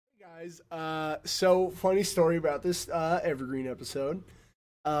Guys, so funny story about this Evergreen episode.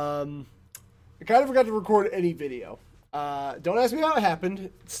 I kind of forgot to record any video. Don't ask me how it happened.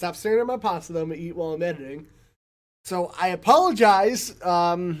 Stop staring at my pasta that I'm gonna eat while I'm editing. So I apologize,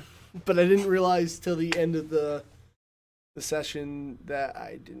 but I didn't realize till the end of the session that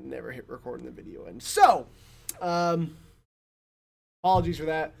I didn't never hit record in the video end. So, apologies for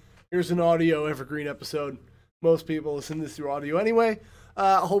that. Here's an audio Evergreen episode. Most people listen to this through audio anyway.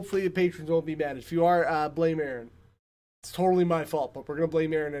 Hopefully the patrons won't be mad. If you are, blame Aaron. It's totally my fault, but we're going to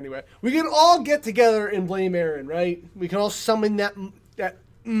blame Aaron anyway. We can all get together and blame Aaron, right? We can all summon that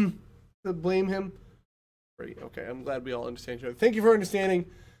to blame him. Great, okay, I'm glad we all understand each other. Thank you for understanding.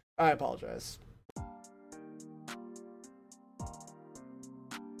 I apologize.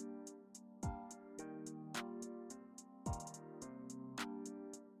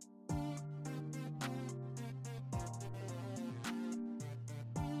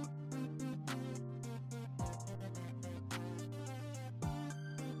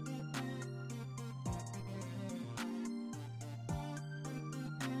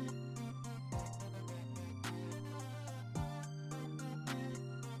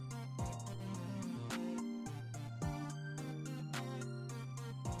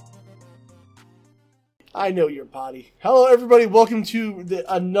 I know your body. Hello, everybody. Welcome to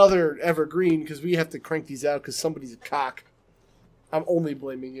another Evergreen, because we have to crank these out because somebody's a cock. I'm only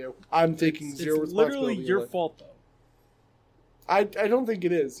blaming you. I'm taking zero responsibility. It's literally your fault, though. I don't think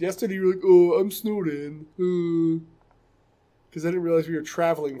it is. Yesterday you were like, oh, I'm snowed in. Because I didn't realize we were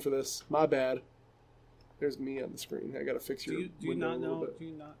traveling for this. My bad. There's me on the screen. I gotta fix your window a little bit. Do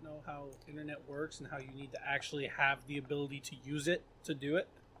you not know how internet works and how you need to actually have the ability to use it to do it?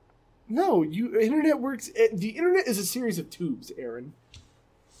 No, internet works. The internet is a series of tubes, Aaron.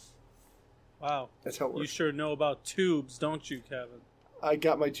 Wow. That's how it works. You sure know about tubes, don't you, Kevin? I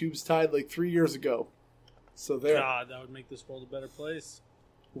got my tubes tied like 3 years ago. So there. God, that would make this world a better place.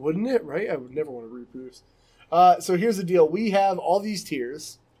 Wouldn't it, right? I would never want to reproduce. So here's the deal. We have all these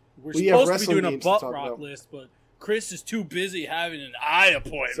tiers. We're supposed to be doing a butt rock list, but Chris is too busy having an eye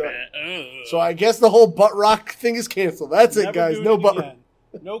appointment. So I guess the whole butt rock thing is canceled. That's it, guys. No butt rock.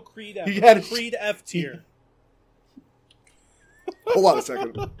 No Creed F. Creed F tier. Hold on a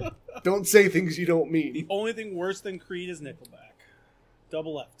second. Don't say things you don't mean. The only thing worse than Creed is Nickelback.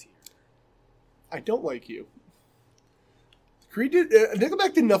 Double F tier. I don't like you.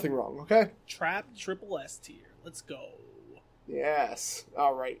 Nickelback did nothing wrong, okay? Trap triple S tier. Let's go. Yes.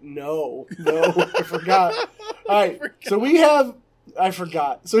 All right. No, I forgot. All right. So I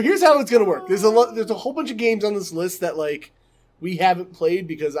forgot. So here's how it's going to work. There's a whole bunch of games on this list that, like, we haven't played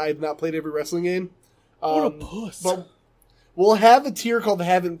because I have not played every wrestling game. What a puss. But we'll have a tier called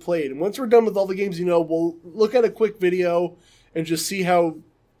Haven't Played. And once we're done with all the games, we'll look at a quick video and just see how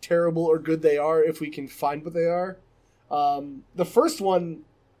terrible or good they are if we can find what they are. The first one,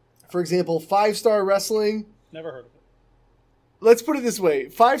 for example, 5-Star Wrestling. Never heard of it. Let's put it this way.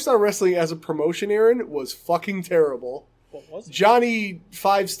 5-Star Wrestling as a promotion, Aaron, was fucking terrible. What was it? Johnny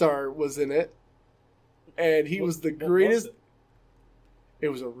 5-Star was in it. And he was the greatest. It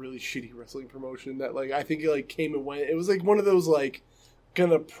was a really shitty wrestling promotion that, like, I think it, like, came and went. It was, like, one of those, like,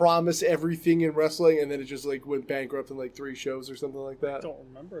 gonna promise everything in wrestling, and then it just, like, went bankrupt in, like, 3 shows or something like that. I don't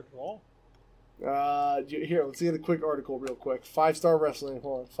remember it at all. Here, let's get a quick article real quick. 5-Star Wrestling.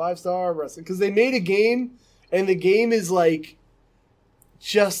 Hold on. 5-Star Wrestling. Because they made a game, and the game is, like,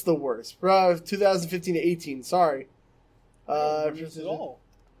 just the worst. 2015 to 18. Sorry. I don't remember this at all.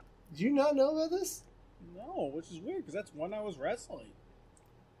 Do you not know about this? No, which is weird, because that's when I was wrestling.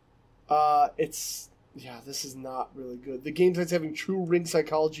 This is not really good. The game starts having true ring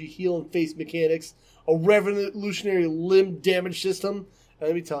psychology, heel and face mechanics, a revolutionary limb damage system. And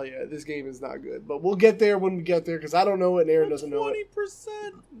let me tell you, this game is not good. But we'll get there when we get there, because I don't know it and Aaron doesn't know it.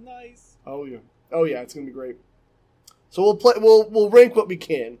 20%? Nice. Oh yeah, it's gonna be great. So we'll play. We'll rank what we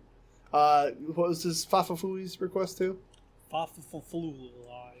can. What was this Fafafui's request to? Fafafaflui.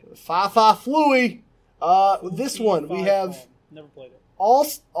 Fafaflui. This one we have. Never played it.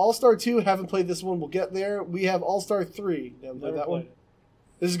 All-Star 2, haven't played this one. We'll get there. We have All-Star 3. Haven't played that one.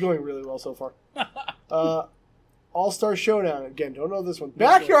 This is going really well so far. All-Star Showdown. Again, don't know this one.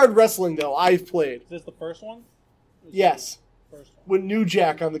 Backyard Wrestling, though, I've played. Is this the first one? Yes. First one. With New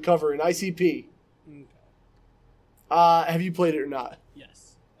Jack on the cover in ICP. Okay. Have you played it or not?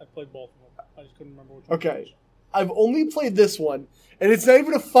 Yes. I've played both of them. I just couldn't remember which one. Okay. I've only played this one, and it's not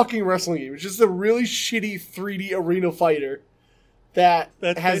even a fucking wrestling game. It's just a really shitty 3D arena fighter. That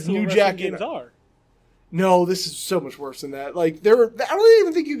has New Jack in it. No, this is so much worse than that. Like, I don't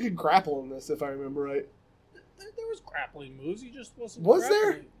even think you could grapple in this, if I remember right. There was grappling moves. You just wasn't. Was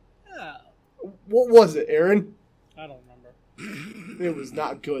there? Yeah. What was it, Aaron? I don't remember. It was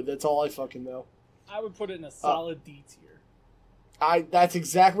not good. That's all I fucking know. I would put it in a solid D tier. That's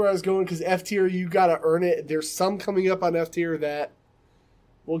exactly where I was going, because F tier, you gotta earn it. There's some coming up on F tier that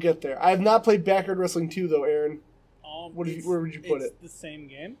we'll get there. I have not played Backyard Wrestling 2 though, Aaron. Where would you put it? It's the same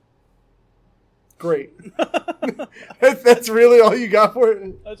game. Great. That's really all you got for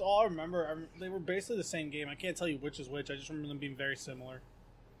it? That's all I remember. They were basically the same game. I can't tell you which is which. I just remember them being very similar.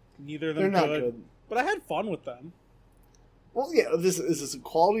 Neither of them They're not good. But I had fun with them. Well, yeah. Is this a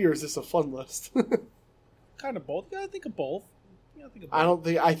quality or is this a fun list? Kind of both. Yeah, I think of both.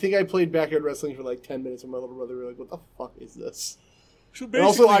 I think I played Backyard Wrestling for like 10 minutes, and my little brother was like, "What the fuck is this?" So and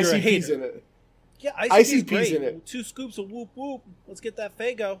also ICP's in it. Yeah, ICP's in it. 2 scoops of whoop whoop. Let's get that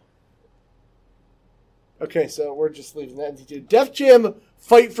Fago. Okay, so we're just leaving that in detail. Def Jam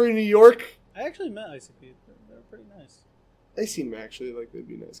Fight for New York. I actually met ICP. They're pretty nice. They seem actually like they'd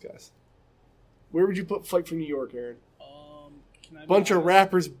be nice guys. Where would you put Fight for New York, Aaron? Bunch of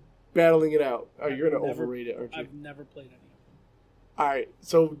rappers battling it out. Oh, you're gonna overrate it, aren't you? I've never played any of them. All right,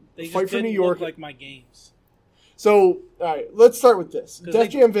 so they Fight just for New York. Look like my games. So, all right, let's start with this. Def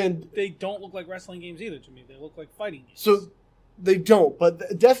Jam They don't look like wrestling games either to me. They look like fighting games. So, they don't,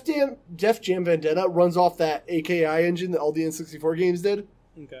 but Def Jam Vendetta runs off that AKI engine that all the N64 games did.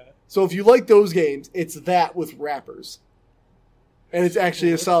 Okay. So if you like those games, it's that with rappers. And it's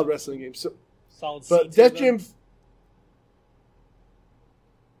actually a solid wrestling game. So, solid. But Def Jam...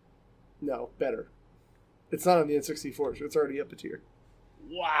 No, better. It's not on the N64, so it's already up a tier.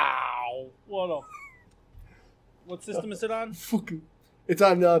 Wow. What system is it on? It's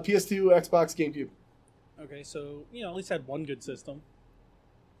on PS2, Xbox, GameCube. Okay, so, at least had one good system.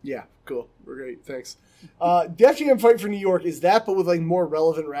 Yeah, cool. We're great. Thanks. Def Jam Fight for New York is that, but with like more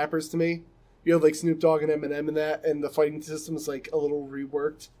relevant rappers to me. You have like Snoop Dogg and Eminem in that, and the fighting system is like a little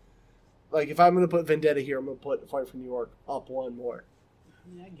reworked. Like if I'm going to put Vendetta here, I'm going to put Fight for New York up one more. I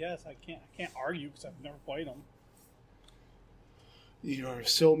mean, I guess I can't argue because I've never played them. You are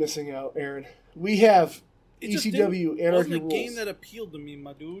so missing out, Aaron. We have ECW Anarchy Rules. It wasn't a game that appealed to me,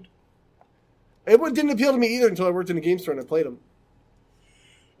 my dude. It didn't appeal to me either until I worked in a game store and I played them.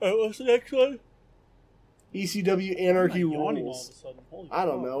 What's the next one? ECW Anarchy Rules. I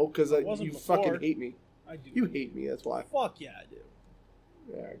don't know, because you fucking hate me. I do. You hate me, that's why. Fuck yeah, I do.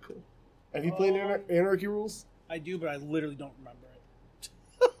 Yeah, cool. Have you played Anarchy Rules? I do, but I literally don't remember it.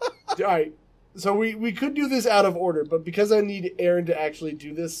 Alright, so we could do this out of order, but because I need Aaron to actually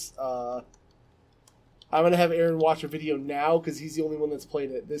do this, I'm going to have Aaron watch a video now, because he's the only one that's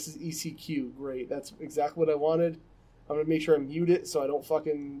played it. This is ECQ. Great. That's exactly what I wanted. I'm going to make sure I mute it so I don't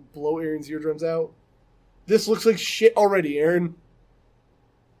fucking blow Aaron's eardrums out. This looks like shit already, Aaron.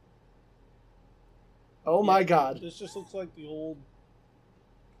 Oh my god. This just looks like the old...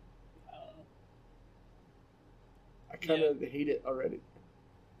 I kind of hate it already.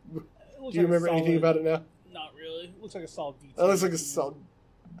 Do you remember anything about it now? Not really. It looks like a solid D-tier.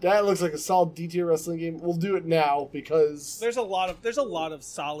 That looks like a solid D-tier wrestling game. We'll do it now because there's a lot of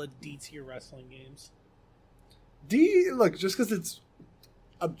solid D-tier wrestling games. Look, just because it's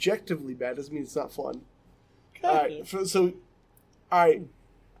objectively bad doesn't mean it's not fun. All right, all right.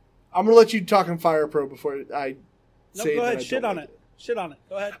 I'm gonna let you talk on Fire Pro before I say. No, go ahead. Shit on it. Shit on it.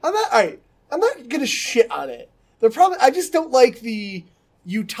 Go ahead. I'm not. All right. I'm not gonna shit on it. I just don't like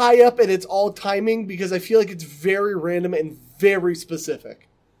you tie up and it's all timing because I feel like it's very random and very specific.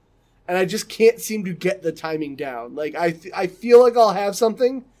 And I just can't seem to get the timing down. Like, I feel like I'll have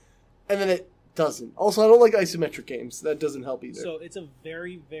something, and then it doesn't. Also, I don't like isometric games. That doesn't help either. So, it's a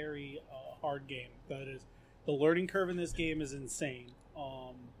very, very hard game. That is, the learning curve in this game is insane.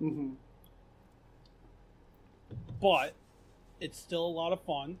 But, it's still a lot of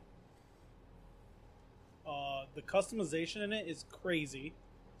fun. The customization in it is crazy,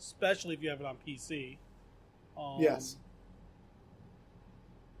 especially if you have it on PC. Yes.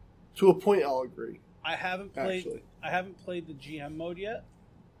 To a point, I'll agree. I haven't played the GM mode yet,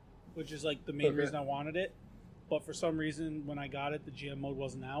 which is like the main reason I wanted it. But for some reason, when I got it, the GM mode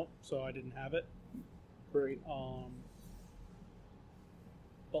wasn't out, so I didn't have it. Great.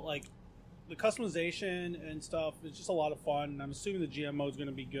 But like the customization and stuff is just a lot of fun. And I'm assuming the GM mode is going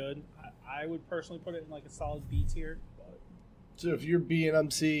to be good. I would personally put it in like a solid B tier. But... So if you're B and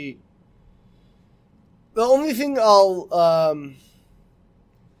I'm C, the only thing I'll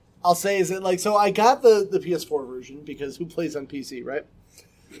say is that so I got the PS4 version because who plays on PC, right?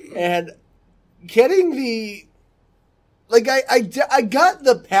 And getting the I got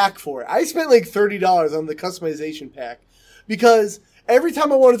the pack for it. I spent like $30 on the customization pack because every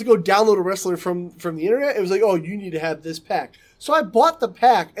time I wanted to go download a wrestler from the internet, it was like, oh, you need to have this pack. So I bought the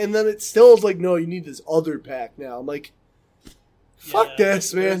pack, and then it still is like, no, you need this other pack now. I'm like, fuck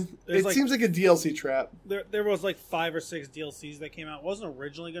this, man. It seems like a DLC trap. There was like 5 or 6 DLCs that came out. It wasn't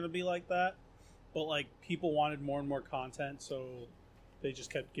originally going to be like that, but like people wanted more and more content, so they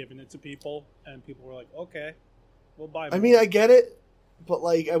just kept giving it to people, and people were like, okay, we'll buy more. I mean, I get it, but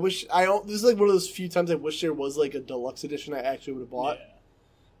like, this is like one of those few times I wish there was like a deluxe edition I actually would have bought. Yeah.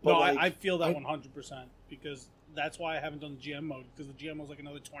 But no, like, I feel that 100% because that's why I haven't done the GM mode, because the GM mode is like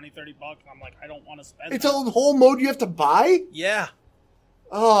another $20-$30, and I'm like, I don't want to spend it's a whole mode you have to buy? Yeah.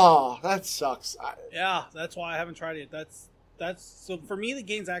 Oh, that sucks. Yeah, that's why I haven't tried it. That's so for me the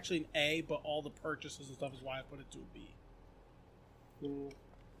game's actually an A, but all the purchases and stuff is why I put it to a B.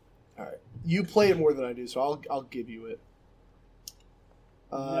 All right, you play it more than I do, so I'll give you it.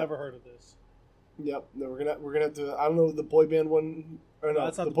 Never heard of this. Yep, no, we're gonna have to. I don't know the boy band one. Or no,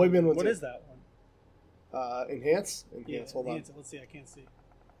 that's not the boy band one. What is that one? Enhance. Yeah, hold on. Let's see. I can't see.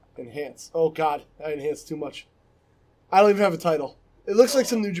 Enhance. Oh God, I enhanced too much. I don't even have a title. It looks like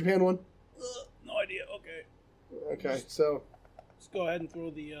some New Japan one. No idea. Okay. Okay, so let's go ahead and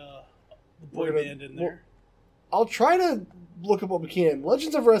throw the boy band in there. I'll try to look up what we can.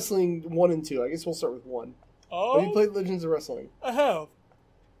 Legends of Wrestling 1 and 2. I guess we'll start with 1. Oh, have you played Legends of Wrestling? I have.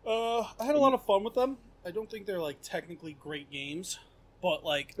 I had a lot of fun with them. I don't think they're like technically great games, but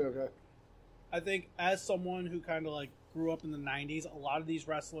like, okay. I think as someone who kind of like grew up in the 90s, a lot of these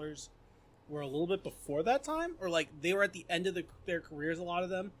wrestlers were a little bit before that time, or like they were at the end of their careers, a lot of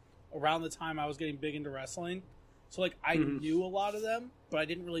them, around the time I was getting big into wrestling. So like I knew a lot of them, but I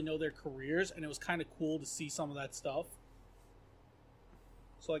didn't really know their careers, and it was kind of cool to see some of that stuff.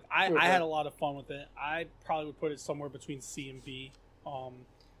 So like I had a lot of fun with it. I probably would put it somewhere between C and B.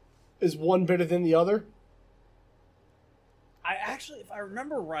 Is one better than the other? I actually, if I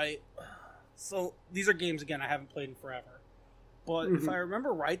remember right, so these are games again I haven't played in forever. But if I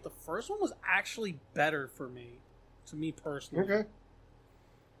remember right, the first one was actually better for me, to me personally. Okay.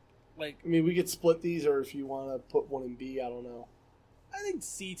 Like, I mean, we could split these, or if you want to put one in B, I don't know. I think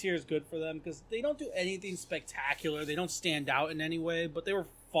C tier is good for them because they don't do anything spectacular. They don't stand out in any way, but they were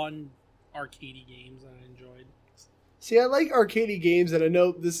fun, arcadey games that I enjoyed. See, I like arcadey games, and I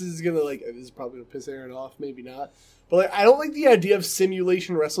know this is probably gonna piss Aaron off, maybe not. But like, I don't like the idea of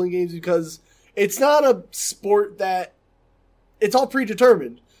simulation wrestling games because it's not a sport that. It's all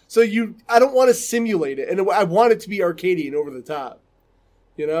predetermined. So I don't want to simulate it, and I want it to be arcadey and over the top.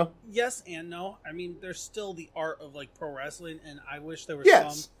 You know? Yes and no. I mean, there's still the art of like pro wrestling, and I wish there was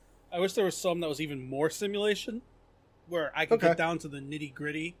some. I wish there was some that was even more simulation, where I could get down to the nitty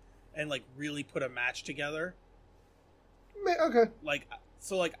gritty and like really put a match together. Okay. Like,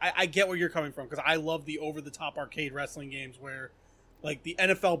 so like I get where you're coming from because I love the over the top arcade wrestling games where, like the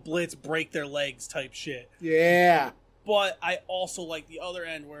NFL Blitz break their legs type shit. Yeah. But I also like the other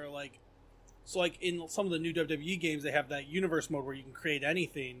end where, like, so, like, in some of the new WWE games, they have that universe mode where you can create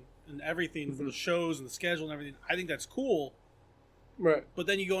anything and everything for the shows and the schedule and everything. I think that's cool. Right. But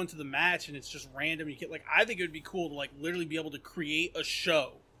then you go into the match and it's just random. You get, like, I think it would be cool to, like, literally be able to create a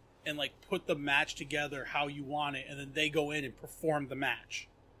show and, like, put the match together how you want it, and then they go in and perform the match.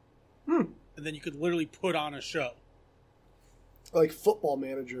 And then you could literally put on a show. Like Football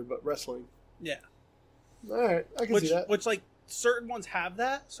Manager, but wrestling. Yeah. All right, I can see that. Which, like, certain ones have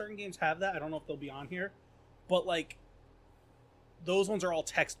that. Certain games have that. I don't know if they'll be on here. But, like, those ones are all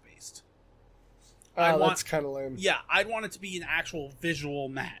text-based. That's kind of lame. Yeah, I'd want it to be an actual visual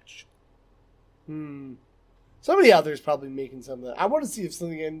match. Somebody out there is probably making some of that. I want to see if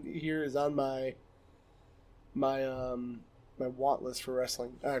something in here is on my want list for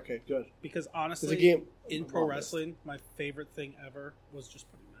wrestling. Okay, good. Because, honestly, in pro wrestling, my favorite thing ever was just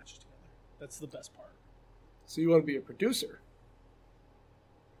putting matches together. That's the best part. So you want to be a producer?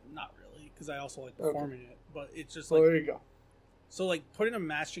 Not really, because I also like performing it. But it's just like... Well, there you go. So, like, putting a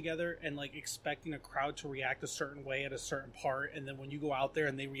match together and, like, expecting a crowd to react a certain way at a certain part, and then when you go out there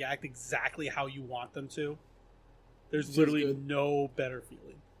and they react exactly how you want them to, there's literally no better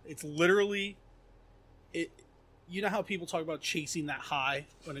feeling. It's literally... You know how people talk about chasing that high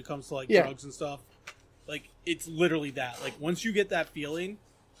when it comes to, like, drugs and stuff? Like, it's literally that. Like, once you get that feeling...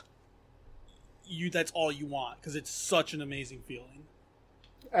 that's all you want because it's such an amazing feeling.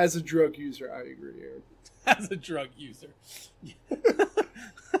 As a drug user, I agree, Aaron. As a drug user.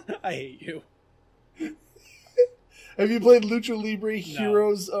 I hate you. Have you played Lucha Libre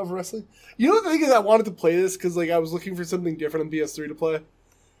Heroes of Wrestling? You know, the thing is, I wanted to play this because, like, I was looking for something different on PS3 to play.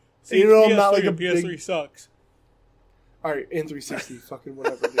 See, and, I'm not like a PS3 sucks. All right, and 360, fucking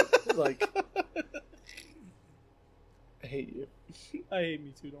whatever, dude. Like, I hate you. I hate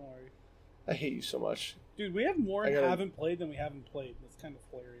me too. Don't worry. I hate you so much. Dude, we have more I gotta- haven't played than we haven't played. That's kind of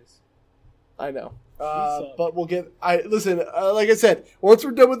hilarious. I know. suck. But we'll get... Listen, like I said, once we're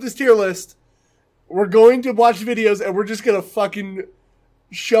done with this tier list, we're going to watch videos and we're just going to fucking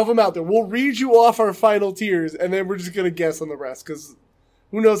shove them out there. We'll read you off our final tiers and then we're just going to guess on the rest because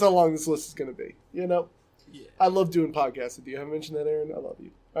who knows how long this list is going to be, you know? Yeah. I love doing podcasts with you. Haven't mentioned that, Aaron? I love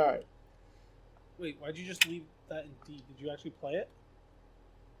you. All right. Wait, why'd you just leave that in D? Did you actually play it?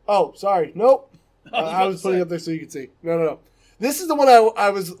 Oh, sorry. Nope. I was putting it up there so you could see. No. This is the one I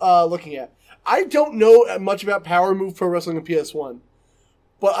was looking at. I don't know much about Power Move Pro Wrestling on PS1,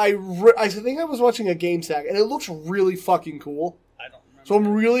 but I think I was watching a game sack, and it looks really fucking cool. I don't remember. So I'm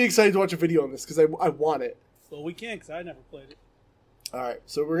really excited to watch a video on this because I want it. Well, we can because I never played it. All right,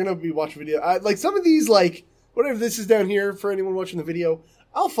 so we're gonna be watching video. Like some of these, like whatever this is down here for anyone watching the video,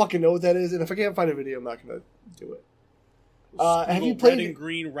 I'll fucking know what that is, and if I can't find a video, I'm not gonna do it. Have you played Red and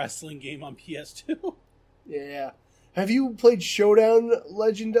Green wrestling game on PS2? Yeah. Have you played Showdown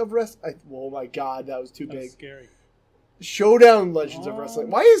Legend of Wrestling? Oh my god, that was too That's big. scary. Showdown Legends of Wrestling.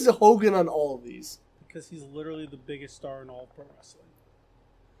 Why is Hogan on all of these? Because he's literally the biggest star in all pro wrestling.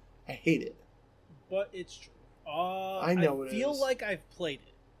 I hate it. But it's true. I know I it feel is. like I've played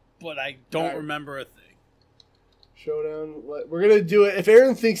it, but I don't Alright. remember a thing. Showdown. We're gonna do it. If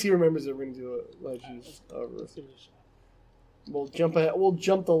Aaron thinks he remembers it, we're gonna do it. Legends of Let's Wrestling. give it a shot. We'll jump ahead. We'll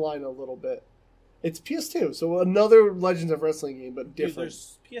jump the line a little bit. It's PS2, so another Legends of Wrestling game, but Dude, different.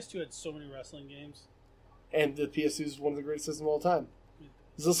 PS2 had so many wrestling games. And the PS2 is one of the greatest systems of all time.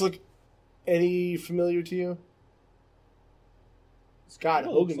 Does this look any familiar to you? God, Kinda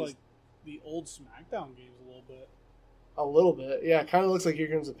looks Hogan is like the old SmackDown games a little bit. a little bit. Yeah, it kind of looks like Here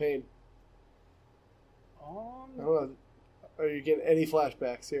Comes the Pain. I don't know. Are you getting any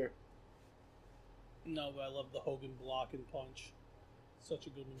flashbacks here? No, but I love the Hogan block and punch. Such a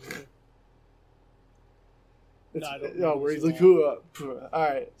good maneuver. It's, No, I don't no, know where this he's at like, all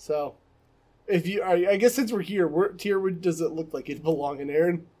right. So, if you, I guess since we're here, what tier does it look like it belong in,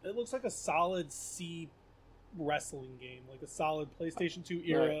 Aaron? It looks like a solid C wrestling game, like a solid PlayStation 2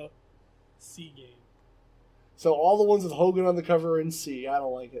 era C game. So all the ones with Hogan on the cover are in C. I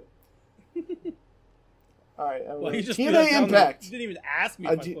don't like it. All right. Well, you just threw that TNA down Impact. there. You didn't even ask me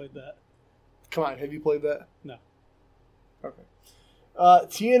if I played that. Come on, have you played that? No. Okay.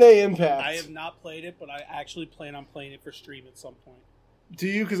 TNA Impact. I have not played it, but I actually plan on playing it for stream at some point. Do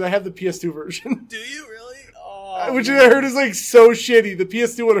you? Because I have the PS2 version. Do you really? Oh, Which man. I heard is like so shitty. The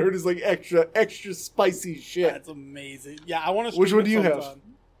PS2 one I heard is like extra spicy shit. That's amazing. Yeah, I want to. Which one do you have?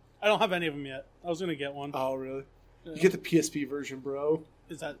 I don't have any of them yet. I was gonna get one. Oh, really? Yeah. You get the PSP version, bro.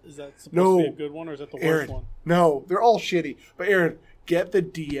 Is that supposed No. to be a good one, or is that the worst Aaron. one? No, they're all shitty. But Aaron, get the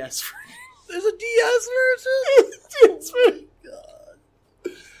DS version. There's a DS version. DS version.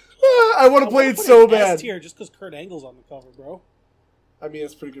 I want to play it so bad. Tier just because Kurt Angle's on the cover, bro. I mean,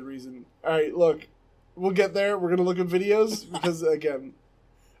 that's a pretty good reason. All right, look, we'll get there. We're gonna look at videos because again,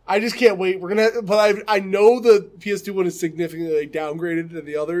 I just can't wait. We're gonna, but I know the PS2 one is significantly downgraded than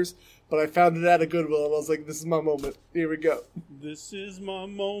the others. But I found it at a Goodwill, and I was like, "This is my moment. Here we go." This is my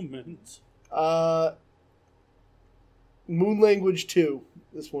moment. Moon Language 2.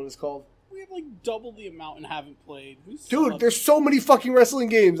 This one is called. We have like double the amount and haven't played. Dude, there's so many fucking wrestling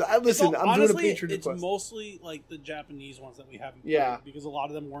games. Listen, I'm honestly, doing a Patreon it's request. mostly like the Japanese ones that we haven't played. Yeah. Because a lot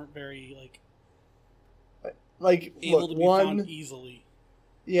of them weren't very Like, able look, to be one. found easily.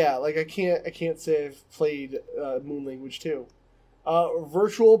 Yeah, like I can't say I've played Moon Language 2.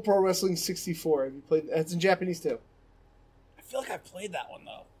 Virtual Pro Wrestling 64. Have you played? It's in Japanese too. I feel like I've played that one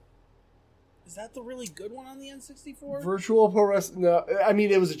though. Is that the really good one on the N64? Virtual Pro Wrestling. No, I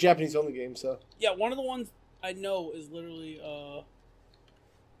mean it was a Japanese only game. So, Yeah, one of the ones I know is literally. all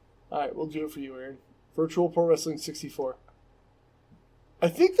right, we'll do it for you, Aaron. Virtual Pro Wrestling 64. I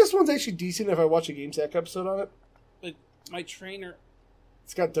think this one's actually decent if I watch a GameSack episode on it. Like my trainer.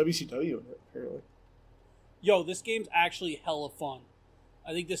 It's got WCW in it, apparently. Yo, this game's actually hella fun.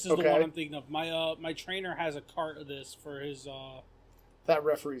 I think this is the Okay. one I'm thinking of. My trainer has a cart of this for his. That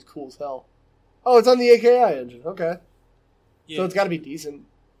referee's cool as hell. Oh, it's on the AKI engine. Okay. Yeah, So it's got to be decent.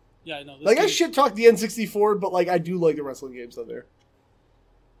 yeah, I know. This Like, I game- shit talk the N64, but, like, I do like the wrestling games on there.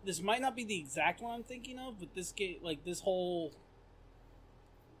 This might not be the exact one I'm thinking of, but this game, like this whole.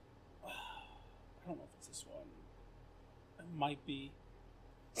 I don't know if it's this one. It might be.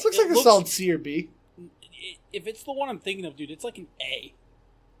 This looks It like a looks- solid C or B. If it's the one I'm thinking of, dude, it's like an A.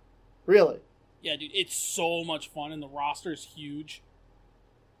 Really? Yeah, dude, it's so much fun, and the roster's huge.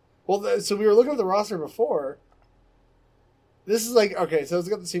 Well, so we were looking at the roster before. This is like, okay, so it's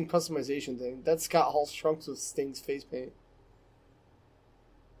got the same customization thing. That's Scott Hall's trunks with Sting's face paint.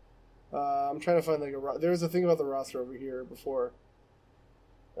 I'm trying to find there's a thing about the roster over here before.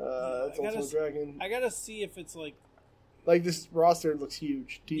 It's Ultimate Dragon. I gotta see if it's like this roster looks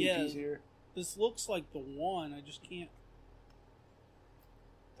huge. DDP's here. This looks like the one. I just can't.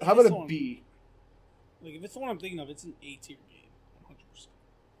 How about a B? Like if it's the one I'm thinking of, it's an A tier game, 100%.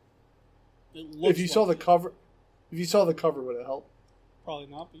 It looks. If you saw the cover, would it help? Probably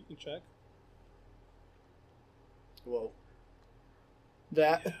not, but you can check. Whoa.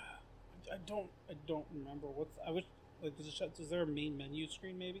 That. Yeah. I don't remember what's. I wish. Like, is there a main menu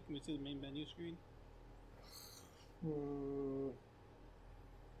screen? Maybe can we see the main menu screen?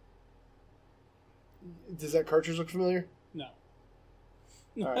 Does that cartridge look familiar? No.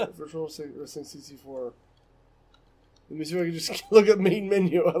 All right, Virtual Wrestling 64. Let me see if I can just look at main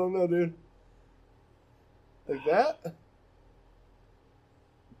menu. I don't know, dude. Like that?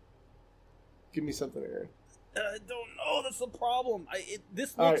 Give me something, Aaron. I don't know. That's the problem.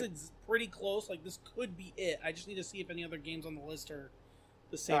 This looks pretty close. Like, this could be it. I just need to see if any other games on the list are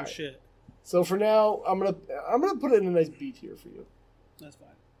the same shit. So for now, I'm gonna put it in a nice B tier for you. That's fine.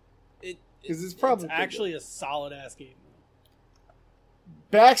 Because it's probably actually a solid ass game.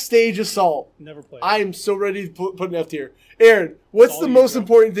 Backstage Assault. Never played. I am so ready to put an F tier. Aaron, what's the most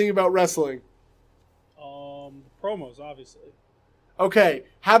important thing about wrestling? Promos, obviously. Okay,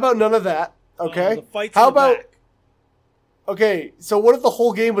 how about none of that? Okay, the fights. How in the about? Back. Okay, so what if the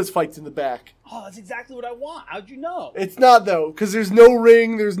whole game was fights in the back? Oh, that's exactly what I want. How'd you know? It's not, though, because there's no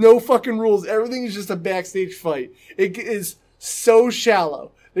ring, there's no fucking rules. Everything is just a backstage fight. It is so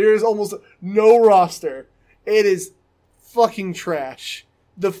shallow. There is almost no roster. It is fucking trash.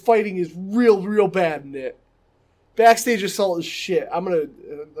 The fighting is real bad in it. Backstage Assault is shit. I'm gonna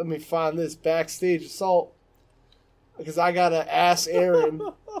let me find this Backstage Assault because I gotta ask Aaron.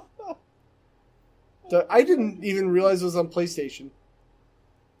 I didn't even realize it was on PlayStation.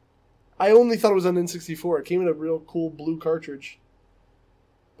 I only thought it was on N64. It came in a real cool blue cartridge.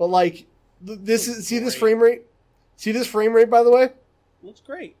 But like, see this frame rate? See this frame rate, by the way? Looks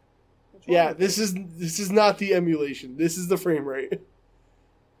great. Yeah, this is not the emulation. This is the frame rate.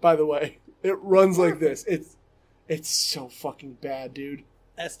 By the way, it runs like this. It's so fucking bad, dude.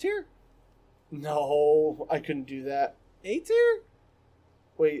 S tier? No, I couldn't do that. A tier?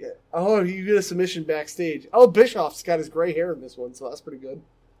 Wait, oh, you get a submission backstage. Oh, Bischoff's got his gray hair in this one, so that's pretty good.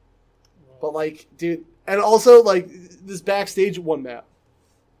 But like, dude, and also like this backstage one map.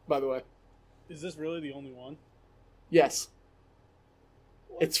 By the way, is this really the only one? Yes.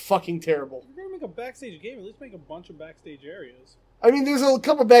 What? It's fucking terrible. If you're gonna make a backstage game, at least make a bunch of backstage areas. I mean, there's a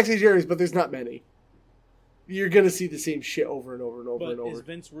couple backstage areas, but there's not many. You're gonna see the same shit over and over and over and over. Is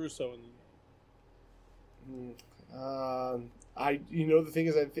Vince Russo in the game? The thing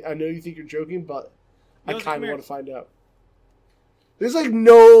is, I know you think you're joking, but I kind of want to find out. There's like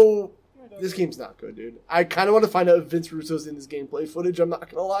no. This game's not good, dude. I kind of want to find out if Vince Russo's in this gameplay footage. I'm not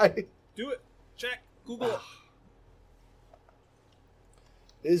gonna lie. Do it. Check. Google it.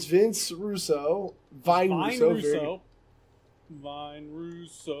 Is Vince Russo Vine Russo? Vine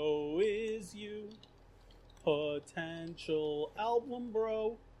Russo is you. Potential album,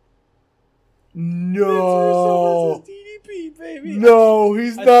 bro. No. Vince Russo versus DDP, baby. No,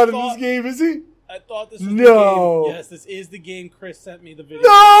 he's not in this game, is he? I thought this was the game. Yes, this is the game. Chris sent me the video.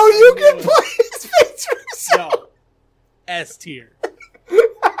 No, you can play as Vince Russo. No. S tier.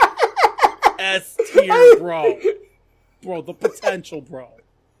 S tier, bro. Bro, the potential, bro.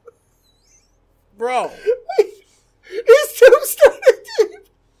 Bro. His tombstone team.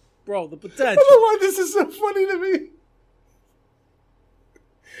 Bro, the I potential. don't know why this is so funny to me.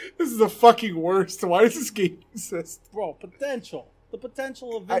 This is the fucking worst. Why does this game exist? Bro, potential. The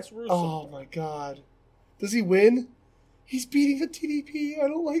potential of Vince Russo. Oh my god. Does he win? He's beating a TDP. I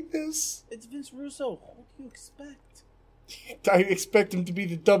don't like this. It's Vince Russo. What do you expect? I expect him to be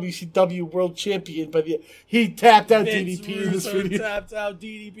the WCW World Champion, but he tapped out Vince DDP Russo in this video. Tapped out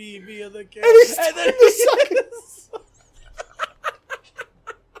DDP via the camera. And he's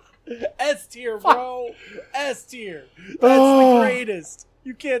S tier, bro. S tier. That's the greatest.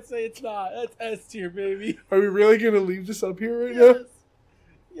 You can't say it's not. That's S tier, baby. Are we really going to leave this up here right now?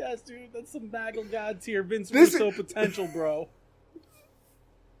 Yes, dude. That's some Bagel God tier. Vince Russo potential, bro.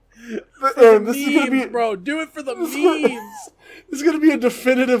 This is gonna be, bro. Do it for the memes. This is going to be a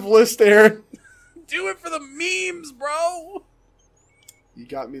definitive list, Aaron. Do it for the memes, bro. You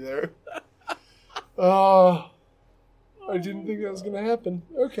got me there. I didn't think that was going to happen.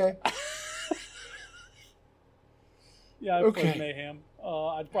 Okay. Yeah, I played Mayhem.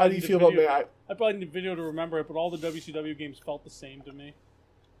 How do you feel about Mayhem? I probably need a video to remember it, but all the WCW games felt the same to me.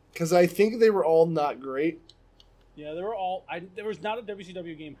 Because I think they were all not great. Yeah, they were all. There was not a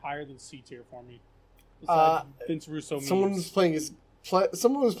WCW game higher than C tier for me. Besides Vince Russo. Someone was playing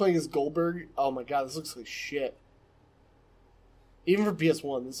as Goldberg. Oh my god, this looks like shit. Even for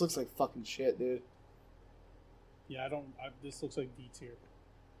PS1, this looks like fucking shit, dude. Yeah, this looks like D tier.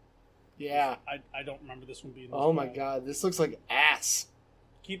 Yeah. I don't remember this one being. Oh my god, this looks like ass.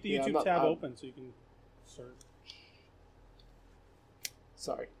 Keep the YouTube tab open so you can search.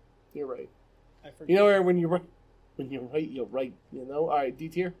 Sorry, you're right. I forget. You know, Aaron, when you're right, you're right. You know. All right, D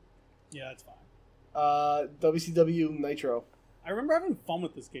tier. Yeah, that's fine. WCW Nitro. I remember having fun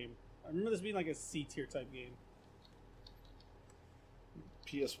with this game. I remember this being like a C tier type game.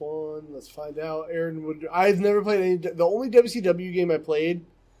 PS1. Let's find out. Aaron, I've never played any. The only WCW game I played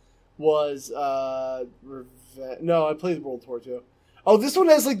was No, I played World War II. Oh, this one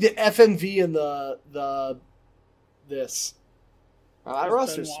has like the FMV and the this. That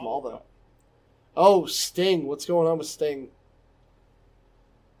roster's small though. Oh, Sting. What's going on with Sting?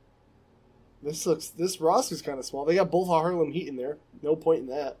 This roster's kind of small. They got both Harlem Heat in there. No point in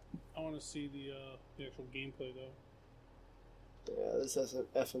that. I want to see the actual gameplay though. Yeah, this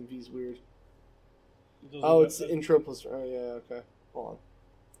FMV's weird. It it's the intro plus. Oh yeah, okay. Hold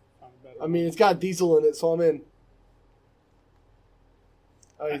on. I mean, it's got Diesel in it, so I'm in.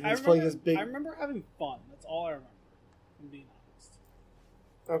 Oh, he's playing his big. I remember having fun. That's all I remember. I'm being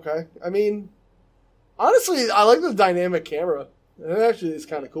honest. Okay, I mean, honestly, I like the dynamic camera. It actually is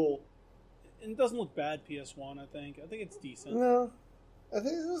kind of cool. It doesn't look bad. PS1, I think it's decent. No, I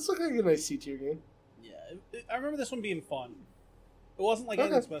think this looks like a nice C tier game. Yeah, I remember this one being fun. It wasn't like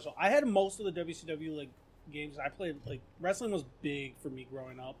anything special. I had most of the WCW like games. I played like wrestling was big for me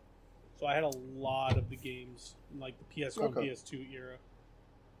growing up, so I had a lot of the games in like the PS1, PS2 era.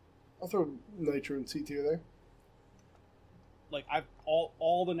 I'll throw Nitro and C tier there. Like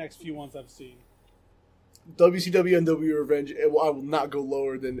all the next few ones I've seen. WCW NW Revenge. I will not go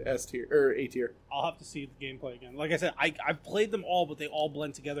lower than S tier or A tier. I'll have to see the gameplay again. Like I said, I've played them all, but they all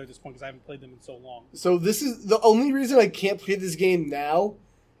blend together at this point because I haven't played them in so long. So this is the only reason I can't play this game now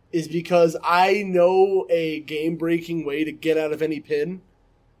is because I know a game-breaking way to get out of any pin,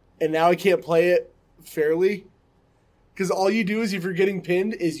 and now I can't play it fairly. Because all you do is if you're getting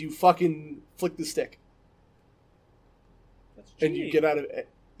pinned is you fucking flick the stick. That's cheating. And you get out of it.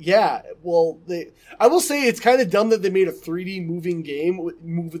 Yeah, well, I will say it's kind of dumb that they made a 3D moving game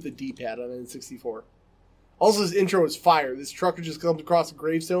move with the D-pad on N64. Also, this intro is fire. This trucker just comes across a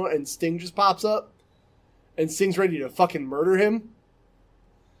gravestone and Sting just pops up. And Sting's ready to fucking murder him.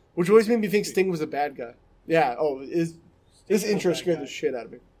 Which always made me think Sting was a bad guy. Yeah, this intro scared the shit out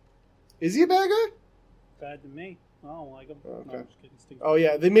of me. Is he a bad guy? Bad to me. I don't like him. Okay. No, I'm just kidding. Sting. Oh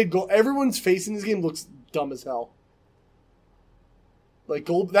yeah, they made everyone's face in this game looks dumb as hell. Like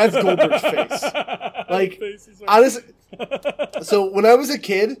that's Goldberg's face. Like honestly, so when I was a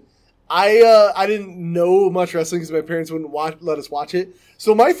kid, I didn't know much wrestling because my parents wouldn't let us watch it.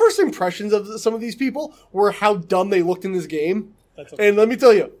 So my first impressions of some of these people were how dumb they looked in this game. That's okay. And let me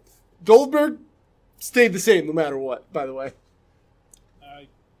tell you, Goldberg stayed the same no matter what. By the way, I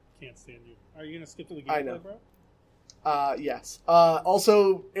can't stand you. Are you gonna skip to the gameplay, bro? Yes.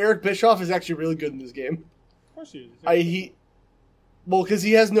 Also, Eric Bischoff is actually really good in this game. Of course he is. Well, because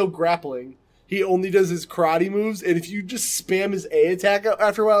he has no grappling. He only does his karate moves, and if you just spam his A attack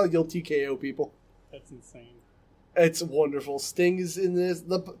after a while, you'll TKO people. That's insane. It's wonderful. Sting is in this.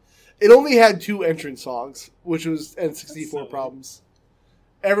 It only had 2 entrance songs, which was N64 problems.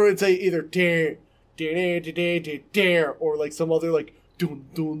 Everyone would say either dare, dare, dare, dare, dare, or like some other like dun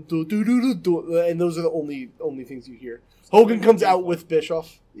dun dun dun dun dun, and those are the only things you hear. Hogan comes out with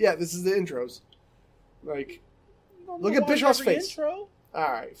Bischoff. Yeah, this is the intros. Like. Look at Bischoff's face. Intro?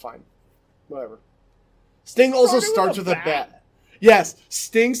 Alright, fine. Whatever. Sting also starts with a bat. Yes,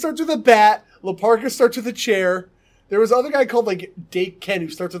 Sting starts with a bat. LaParca starts with a chair. There was another guy called, like, Dake Ken who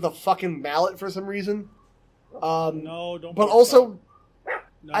starts with a fucking mallet for some reason. No, don't. But also,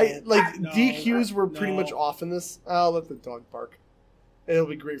 no, DQs were pretty much off in this. I'll let the dog bark. It'll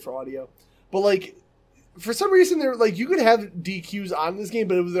be great for audio. But, like, for some reason, they're like you could have DQs on this game,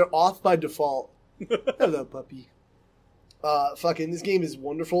 but they're off by default. Hello, puppy. Fucking, this game is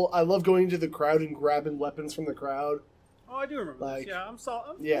wonderful. I love going into the crowd and grabbing weapons from the crowd. Oh, I do remember this. Yeah, I'm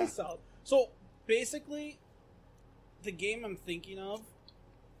solid. Solid. So, basically, the game I'm thinking of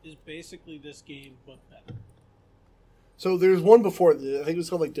is basically this game, but better. So, there's one before this. I think it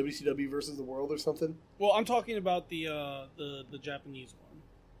was called, like, WCW versus the World or something. Well, I'm talking about the Japanese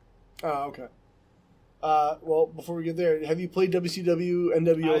one. Oh, okay. Well, before we get there, have you played WCW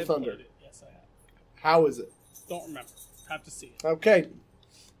NWO Thunder? Played it. Yes, I have. How is it? Don't remember. Have to see it. Okay.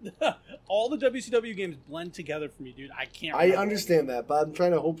 All the WCW games blend together for me, dude. I can't. I understand that, but I'm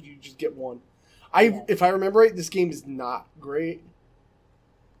trying to hope you just get one. If I remember right, this game is not great.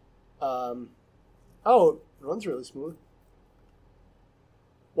 Oh, it runs really smooth.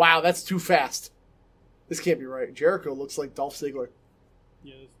 Wow, that's too fast. This can't be right. Jericho looks like Dolph Ziggler.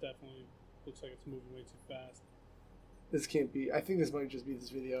 Yeah, this definitely looks like it's moving way too fast. This can't be. I think this might just be this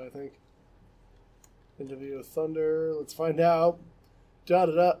video, I think. NWO Thunder. Let's find out.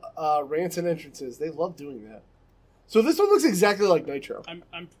 Rants and entrances. They love doing that. So this one looks exactly like Nitro.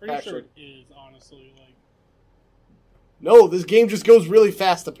 I'm pretty sure it is, honestly. Like, no, this game just goes really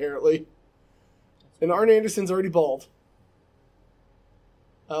fast, apparently. And Arn Anderson's already bald.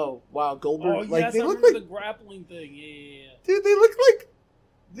 Oh, wow, Goldberg. oh, like, yes, they I look remember like, the grappling thing. Yeah. dude,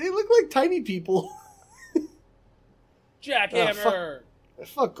 they look like tiny people. Jackhammer!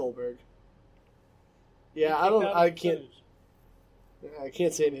 Fuck Goldberg. Yeah, I can't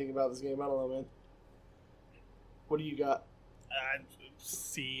say anything about this game. I don't know, man. What do you got?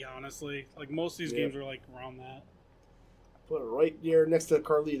 C, honestly. Like, most of these games are, like, around that. Put it right here next to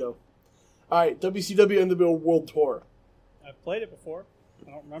Carlito. Alright, WCW NWO World Tour. I've played it before.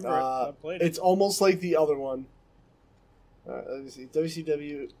 I don't remember it, but I've played it. It's almost like the other one. Let me see.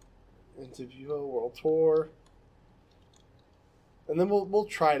 WCW NWO World Tour. And then we'll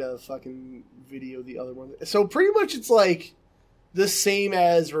try to fucking video the other one. So pretty much it's like the same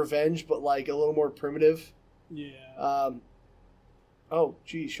as Revenge, but like a little more primitive. Yeah. Oh,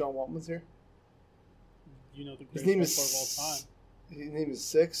 geez, Sean Waltman's here. You know the His greatest name wrestler of is all time. His name is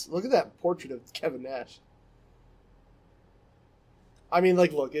Six. Look at that portrait of Kevin Nash. I mean,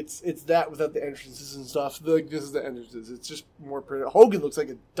 like, look, it's that without the entrances and stuff. Like, this is the entrances. It's just more pretty. Hogan looks like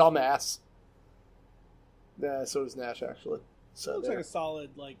a dumbass. Yeah, so does Nash, actually. So It looks like a solid,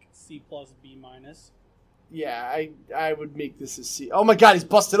 like, C plus B minus. Yeah, I would make this a C. Oh my god, he's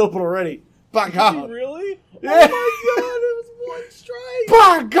busted open already. By God. Really? Yeah. Oh my god, it was one strike!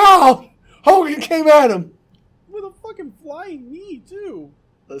 By God! Hogan came at him. With a fucking flying knee, too.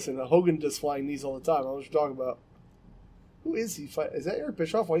 Listen, Hogan does flying knees all the time. I don't know what you're talking about. Who is he? Is that Eric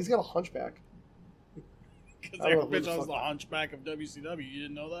Bischoff? Why he's got a hunchback? Because Eric Bischoff's the hunchback of WCW. You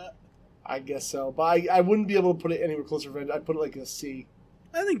didn't know that? I guess so. But I wouldn't be able to put it anywhere closer to Revenge. I'd put it like a C.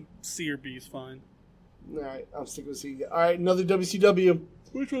 I think C or B is fine. Alright, I'm sticking with C. Alright, another WCW.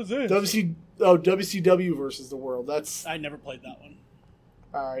 Which was this? WCW versus the World. That's... I never played that one.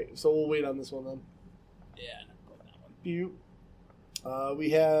 Alright, so we'll wait on this one then. Yeah, I never played that one.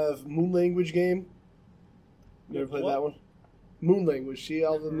 We have Moon Language game. Never played that one. Moon Language. See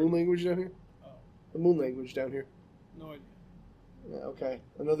all the Moon Language down here? Oh. The Moon Language down here. No idea. Yeah, okay.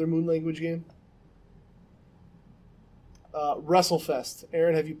 Another Moon Language game. WrestleFest.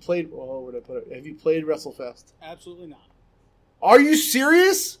 Aaron, have you played... Oh, where did I put it? Have you played WrestleFest? Absolutely not. Are you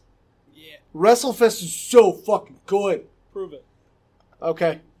serious? Yeah. WrestleFest is so fucking good. Prove it.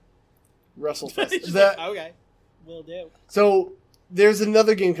 Okay. WrestleFest. Okay. Will do. So, there's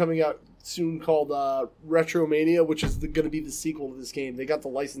another game coming out soon called Retromania, which is going to be the sequel to this game. They got the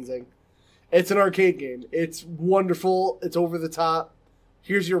licensing. It's an arcade game. It's wonderful. It's over the top.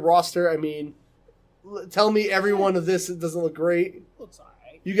 Here's your roster. I mean, tell me every one of this doesn't look great. Looks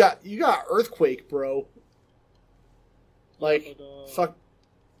alright. You got Earthquake, bro. Like, fuck.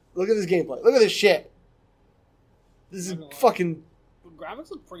 Look at this gameplay. Look at this shit. This is fucking... The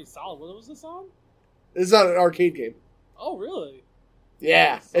graphics look pretty solid. What was this on? This is not an arcade game. Oh, really?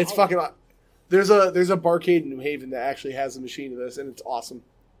 Yeah, it's fucking... There's a barcade in New Haven that actually has a machine of this, and it's awesome.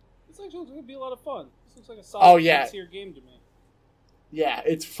 This actually going to be a lot of fun. This looks like a solid tier game to me. Yeah,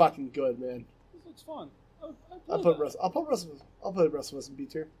 it's fucking good, man. This looks fun. I'll put WrestleFest in B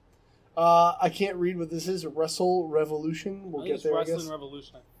tier. I can't read what this is. Wrestle Revolution. We'll get there, I guess. Wrestling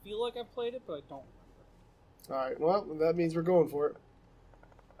Revolution. I feel like I've played it, but I don't remember. All right. Well, that means we're going for it.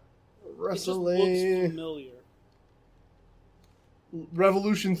 Wrestling. It just looks familiar.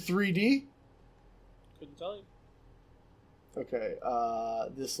 Revolution 3D. Couldn't tell you. Okay.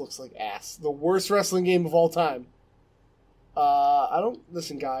 This looks like ass. The worst wrestling game of all time. I don't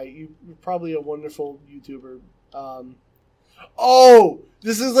listen, guy. You're probably a wonderful YouTuber. Oh,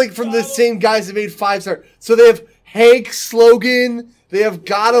 this is like from the same guys that made 5-star. So they have Hank Slogan. They have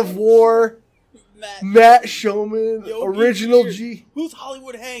God of War. Matt Showman. Original G. Who's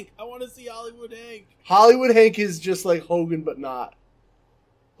Hollywood Hank? I want to see Hollywood Hank. Hollywood Hank is just like Hogan, but not.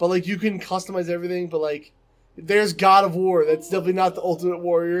 But like you can customize everything. But like, there's God of War. That's definitely not the Ultimate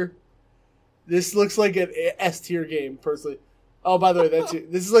Warrior. This looks like an S tier game, personally. Oh, by the way,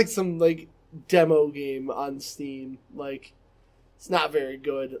 this is like some like demo game on Steam. Like, it's not very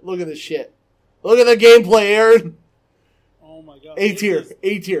good. Look at this shit. Look at the gameplay, Aaron. Oh Oh my god. A tier.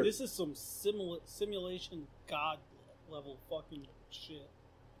 A tier. This is some simulation god level fucking shit.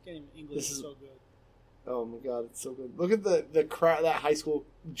 I can't even English. This is so good. Oh my god, it's so good. Look at the crowd, that high school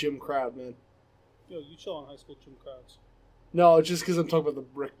gym crowd, man. Yo, you chill on high school gym crowds. No, it's just because I'm talking about the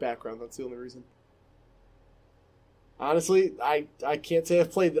brick background. That's the only reason. Honestly, I can't say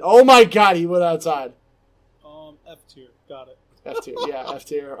I've played. Oh my god, he went outside. F tier. Got it. F tier. Yeah, F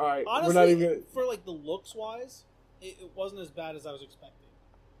tier. All right. Honestly, we're not even gonna... for like the looks wise, it wasn't as bad as I was expecting.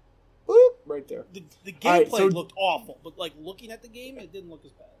 Boop, right there. The gameplay looked awful, but like looking at the game, it didn't look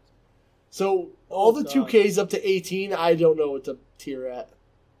as bad. So all the 2Ks up to 18, I don't know what to tier at.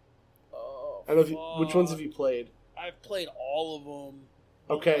 Oh, I don't know which ones have you played? I've played all of them.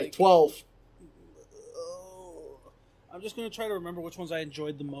 Okay, like, 12. I'm just gonna try to remember which ones I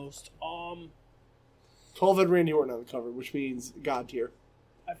enjoyed the most. 12 had Randy Orton on the cover, which means God tier.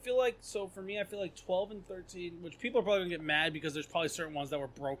 I feel like, so for me, I feel like 12 and 13, which people are probably going to get mad because there's probably certain ones that were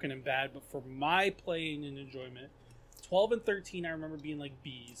broken and bad, but for my playing and enjoyment, 12 and 13 I remember being like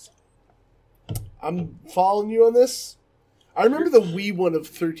B's. I'm following you on this. I remember the Wii one of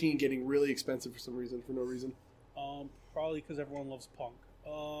 13 getting really expensive for no reason. Probably because everyone loves Punk.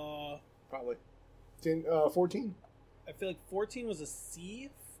 Probably. 14? I feel like 14 was a C,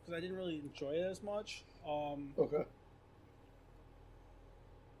 because I didn't really enjoy it as much. Okay.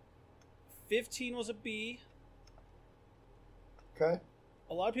 15 was a B. Okay.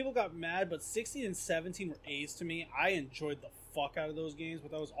 A lot of people got mad, but 16 and 17 were A's to me. I enjoyed the fuck out of those games, but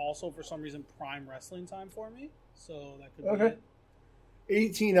that was also, for some reason, prime wrestling time for me. So that could be it.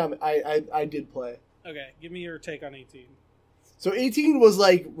 18, I did play. Okay, give me your take on 18. So 18 was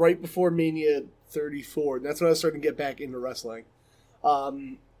like right before Mania 34, and that's when I was starting to get back into wrestling.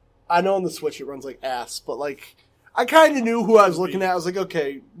 I know on the Switch it runs like ass, but like I kind of knew who I was looking at. I was like,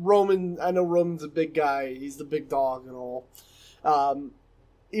 okay, Roman. I know Roman's a big guy. He's the big dog and all.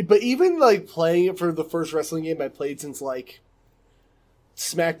 But even like playing it for the first wrestling game I played since like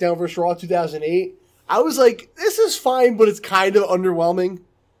SmackDown vs. Raw 2008, I was like, this is fine, but it's kind of underwhelming.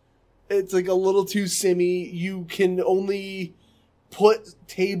 It's like a little too simmy. You can only put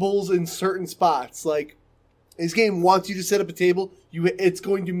tables in certain spots. Like, this game wants you to set up a table. It's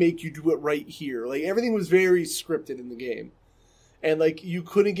going to make you do it right here. Like, everything was very scripted in the game. And, like, you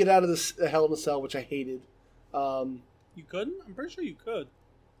couldn't get out of the Hell in a Cell, which I hated. You couldn't? I'm pretty sure you could.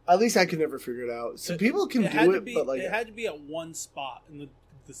 At least I could never figure it out. So people can do it, but, like... It had to be at one spot in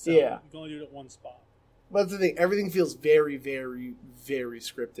the cell. Yeah. You can only do it at one spot. But that's the thing. Everything feels very, very, very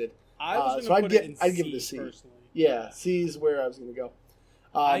scripted. I was going to put it in I'd C, give it a C. Personally. Yeah, C is where I was going to go.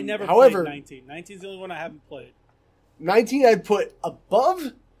 I never played 19. 19 is the only one I haven't played. 19 I'd put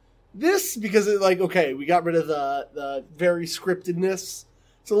above this because it, like, okay, we got rid of the very scriptedness.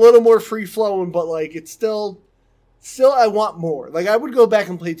 It's a little more free flowing, but like it's still I want more. Like I would go back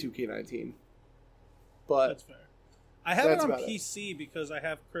and play 2K19. But that's fair. I have it on PC because I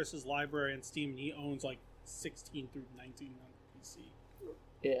have Chris's library on Steam and he owns like 16 through 19 on PC.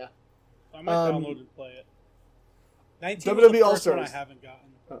 Yeah. So I might download and play it. 19 WWE was the All first one Stars. I haven't gotten.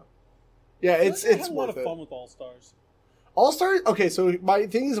 Oh. Yeah, it's I had a worth lot of it. fun with All Stars. All Stars. Okay, so my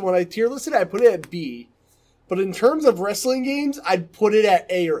thing is when I tier listed, I put it at B, but in terms of wrestling games, I'd put it at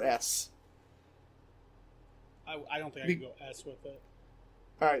A or S. I don't think I could go S with it.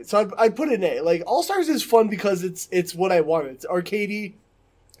 All right, so I'd put it in A. Like All Stars is fun because it's what I wanted. It's arcadey.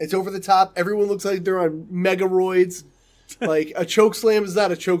 It's over the top. Everyone looks like they're on megaroids. Like a choke slam is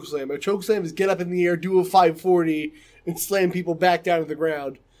not a choke slam. A choke slam is get up in the air, do a 540, and slam people back down to the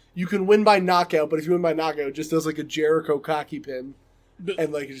ground. You can win by knockout, but if you win by knockout, it just does like a Jericho cocky pin,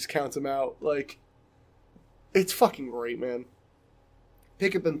 and like it just counts them out. Like it's fucking great, man.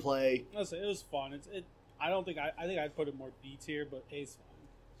 Pick up and play. Listen, it was fun. I don't think I think I'd put it more B tier, but A's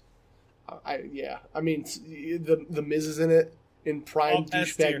fine. I mean the Miz is in it in prime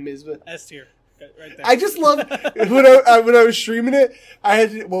douchebag Miz. S tier. Right there. I just love when I was streaming it. I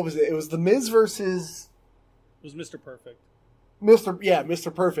had what was it? It was the Miz versus. It was Mr. Perfect.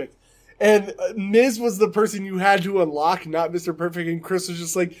 Mr. Perfect, and Miz was the person you had to unlock, not Mr. Perfect. And Chris was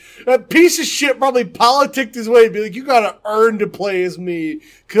just like that piece of shit. Probably politicked his way, be like, you gotta earn to play as me,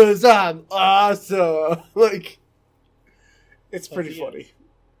 cause I'm awesome. Like, it's pretty funny.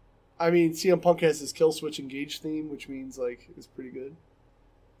 I mean, CM Punk has his Kill Switch Engage theme, which means like it's pretty good.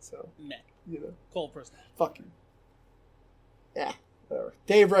 So. Meh. You know, Cold personality. Fuck you. Yeah, whatever.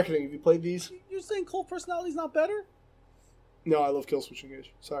 Day of Reckoning. Have you played these? You're saying Cold Personality's not better? No, I love Kill Switch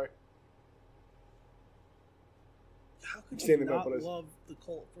Engage. Sorry. How could you not love the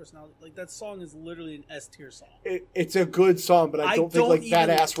Cold Personality? Like that song is literally an S tier song. It's a good song, but I don't think like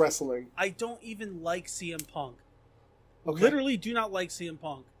badass wrestling. I don't even like CM Punk. Okay. Literally do not like CM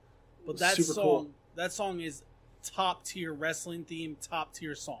Punk. But that Super song, cool. that song is top tier wrestling theme, top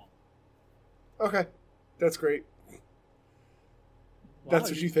tier song. Okay, that's great. Wow, That's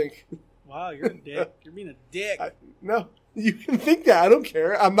what you think. Wow, you're a dick. You're being a dick. No, you can think that. I don't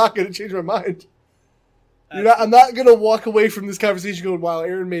care. I'm not going to change my mind. I'm not going to walk away from this conversation going, wow,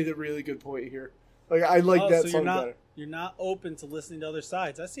 Aaron made a really good point here. Like, I like that song better. You're not open to listening to other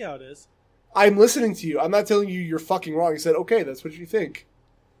sides. I see how it is. I'm listening to you. I'm not telling you you're fucking wrong. I said, okay, that's what you think.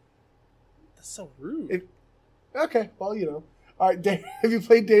 That's so rude. Okay, well, you know. All right, Dave, have you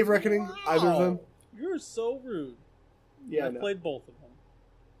played Dave Reckoning? Wow. Either of them? You're so rude. Yeah, I played both of them.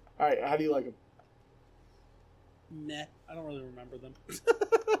 All right, how do you like them? Meh. I don't really remember them.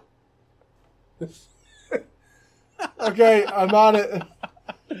 Okay, I'm on it.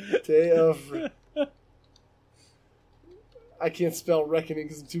 Day of... I can't spell Reckoning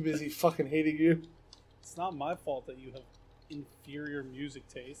because I'm too busy fucking hating you. It's not my fault that you have inferior music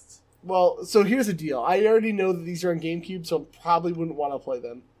tastes. Well, so here's the deal. I already know that these are on GameCube, so I probably wouldn't want to play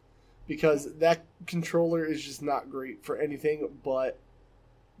them. Because that controller is just not great for anything but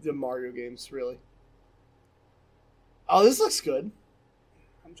the Mario games, really. Oh, this looks good.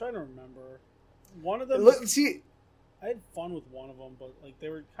 I'm trying to remember. One of them... See, I had fun with one of them, but like they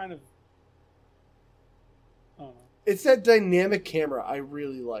were kind of... I don't know. it's that dynamic camera I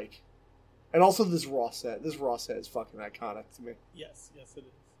really like. And also this raw set. This raw set is fucking iconic to me. Yes, it is.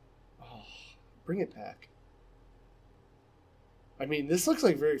 Oh, bring it back. I mean, this looks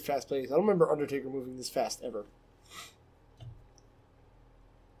like very fast paced. I don't remember Undertaker moving this fast ever.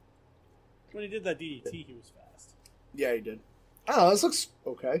 When he did that DDT, he was fast. Yeah, he did. I don't know, this looks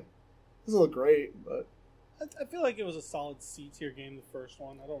okay. Doesn't look great, but... I feel like it was a solid C-tier game, the first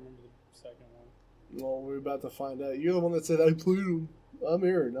one. I don't remember the second one. Well, we're about to find out. You're the one that said, I played them. I'm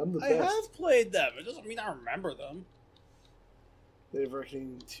Aaron. I'm the best. I have played them. It doesn't mean I remember them. They're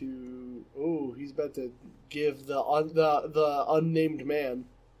working to... Oh, he's about to give the unnamed man.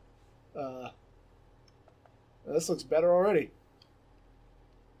 This looks better already.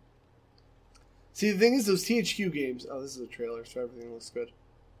 See, the thing is, those THQ games... Oh, this is a trailer, so everything looks good.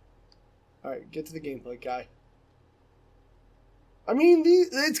 Alright, get to the gameplay, guy. I mean,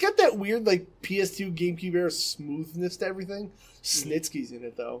 it's got that weird, like, PS2 GameCube era smoothness to everything. Snitsky's in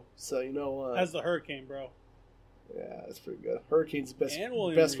it, though. So, you know... As the Hurricane, bro. Yeah, that's pretty good. Hurricane's the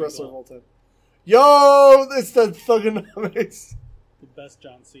And best Regal. wrestler of all time. Yo! It's the Thuganomics. The best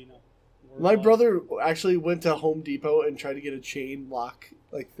John Cena. My brother actually went to Home Depot and tried to get a chain lock,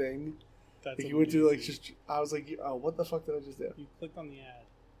 like, thing. That's Like, he went to, like, amazing. just... I was like, oh, what the fuck did I just do? You clicked on the ad.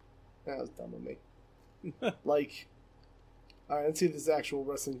 That was dumb of me. Like... Alright, let's see this actual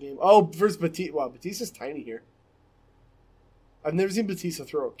wrestling game. Oh, versus Batista. Wow, Batista's tiny here. I've never seen Batista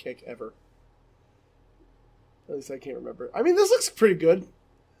throw a kick, ever. At least I can't remember. I mean, this looks pretty good.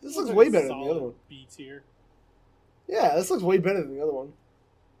 This looks way better than the other one. B tier. Yeah, this looks way better than the other one.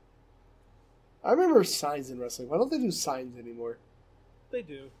 I remember signs in wrestling. Why don't they do signs anymore? They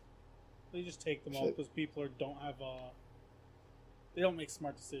do. They just take them off Shit. because people don't have they don't make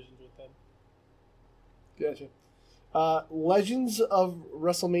smart decisions with them. Gotcha. Legends of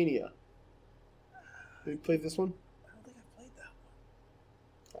WrestleMania. Have you played this one? I don't think I played that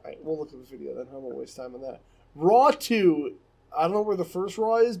one. Alright, we'll look at the video then. I won't waste time on that. Raw 2. I don't know where the first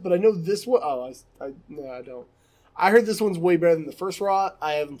Raw is, but I know this one. Oh, no, I don't. I heard this one's way better than the first Raw.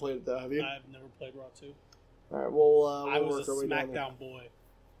 I haven't played it though. Have you? I've never played Raw 2. Alright, we'll I work was a our way down there. SmackDown boy.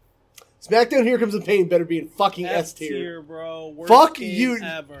 SmackDown Here Comes the Pain better be in fucking S S tier. tier, bro. Worst Fuck game you.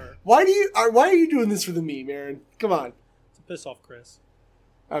 ever. Why are you doing this for the meme, Aaron? Come on. To piss off Chris.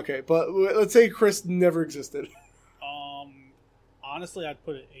 Okay, but let's say Chris never existed. Honestly, I'd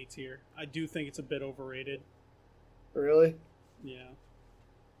put it A tier. I do think it's a bit overrated. Really? Yeah.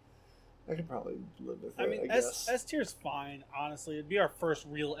 I could probably live with it, I mean, I guess. S tier's fine. Honestly, it'd be our first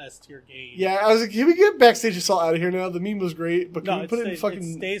real S tier game. Yeah, I was like, can we get Backstage Assault out of here now? The meme was great, but can No, we put it in it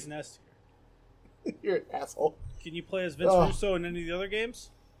fucking... stays in S tier. You're an asshole. Can you play as Vince Oh. Russo in any of the other games?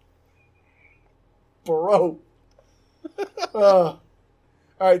 Bro.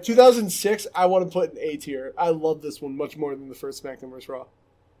 Alright, 2006, I want to put in A tier. I love this one much more than the first SmackDown vs. Raw.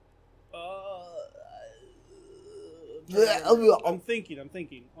 I'm thinking.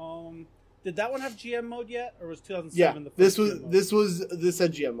 Did that one have GM mode yet, or was 2007 Yeah, the first this GM mode? this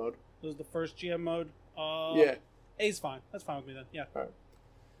had GM mode. This was the first GM mode. Yeah. A's fine. That's fine with me then. Yeah.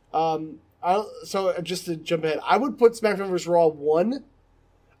 So just to jump ahead, I would put SmackDown vs. Raw 1.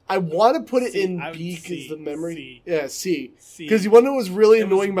 I want to put it C. in I would B C. because the memory. C. Yeah, C. C. Because you want to know what was really It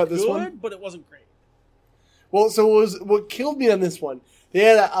was annoying about this good, one? but it wasn't great. Well, so what killed me on this one. They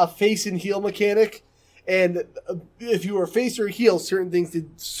had a face and heel mechanic, And if you were a face or a heel, certain things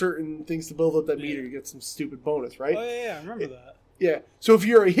did certain things to build up that meter. You get some stupid bonus, right? Oh, yeah, I remember that. Yeah. So if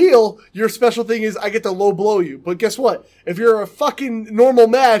you're a heel, your special thing is I get to low blow you. But guess what? If you're a fucking normal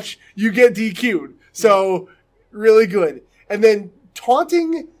match, you get DQ'd. So, really good. And then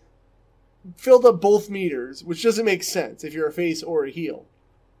taunting filled up both meters, which doesn't make sense if you're a face or a heel.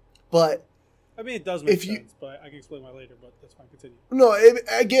 But I mean, it does make sense, but I can explain why later, but that's fine. Continue. No,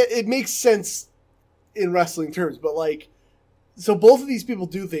 it makes sense in wrestling terms, but like, so both of these people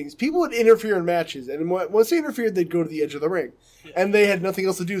do things. People would interfere in matches, and once they interfered, they'd go to the edge of the ring. Yeah. And they had nothing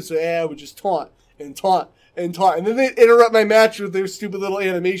else to do, so I would just taunt and taunt and taunt. And then they'd interrupt my match with their stupid little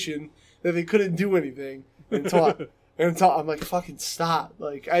animation that they couldn't do anything and taunt. And I'm like, fucking stop.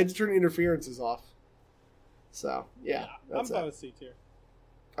 Like, I had to turn interferences off. So, yeah. I'm fine with C tier.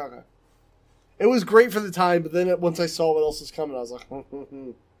 Okay. It was great for the time, but then once I saw what else was coming, I was like,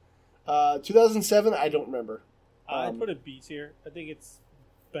 2007, I don't remember. I'd put a B tier. I think it's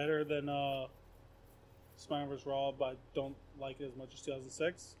better than SmackDown vs. Raw, but I don't like it as much as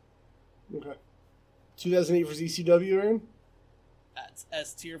 2006. Okay. 2008 for ECW, Aaron? That's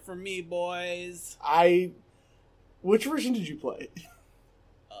S tier for me, boys. Which version did you play?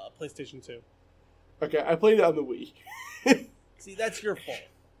 PlayStation 2. Okay, I played it on the Wii. See, that's your fault.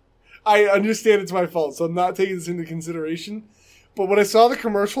 I understand it's my fault, so I'm not taking this into consideration. But when I saw the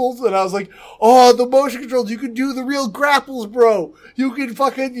commercials, and I was like, oh, the motion controls, you could do the real grapples, bro. You do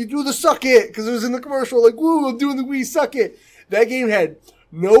the suck it, because it was in the commercial, like, woo, I'm doing the Wii suck it. That game had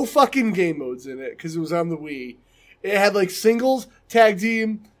no fucking game modes in it, because it was on the Wii. It had, like, singles, tag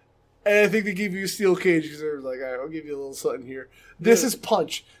team, and I think they gave you a steel cage, because they were like, all right, I'll give you a little something here. This is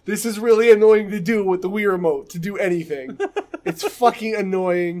punch. This is really annoying to do with the Wii remote, to do anything. It's fucking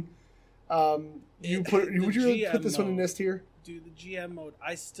annoying. Would you really put this one in S tier? Dude, the GM mode,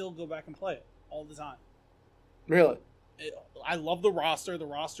 I still go back and play it all the time. Really? I love the roster. The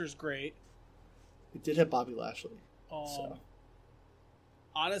roster's great. It did have Bobby Lashley.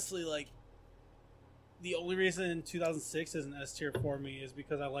 Honestly, like, the only reason 2006 is an S tier for me is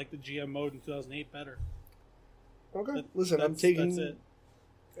because I like the GM mode in 2008 better. Okay. Listen, I'm taking... That's it.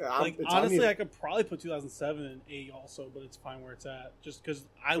 Honestly, I could probably put 2007 in A also, but it's fine where it's at. Just because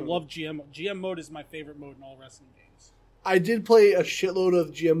I love GM mode. GM mode is my favorite mode in all wrestling games. I did play a shitload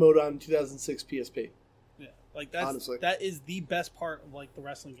of GM mode on 2006 PSP. Yeah, like that is the best part of like the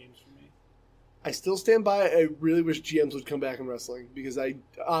wrestling games for me. I still stand by. I really wish GMs would come back in wrestling because I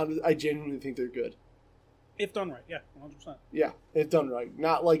genuinely think they're good. If done right, yeah, 100%. Yeah, if done right,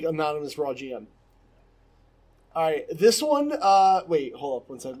 not like anonymous raw GM. All right, this one. Wait, hold up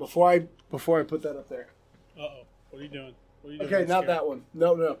one second before I put that up there. What are you doing? Okay, not that one.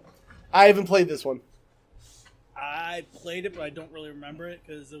 No. I haven't played this one. I played it, but I don't really remember it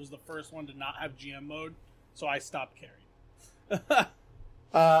because it was the first one to not have GM mode, so I stopped caring.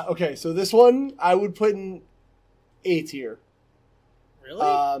 Okay, so this one I would put in A tier.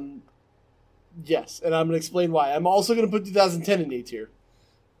 Really? Yes, and I'm going to explain why. I'm also going to put 2010 in A tier.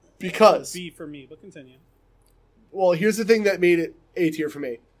 Because... B for me, but continue. Well, here's the thing that made it A tier for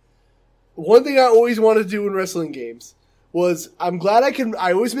me. One thing I always wanted to do in wrestling games was I'm glad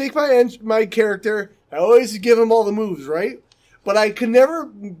I always make my character, I always give him all the moves, right? But I could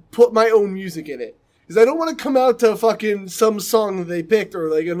never put my own music in it. Because I don't want to come out to fucking some song that they picked or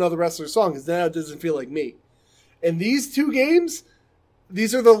like another wrestler's song, because now it doesn't feel like me. And these two games,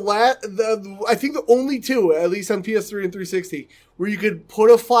 these are I think the only two, at least on PS3 and 360, where you could put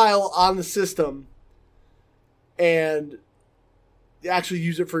a file on the system and actually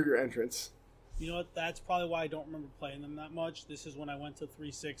use it for your entrance. You know what? That's probably why I don't remember playing them that much. This is when I went to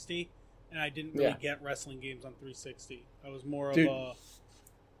 360, and I didn't really get wrestling games on 360. I was more of a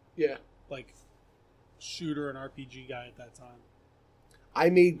like shooter and RPG guy at that time.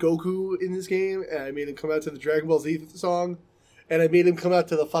 I made Goku in this game, and I made him come out to the Dragon Ball Z song, and I made him come out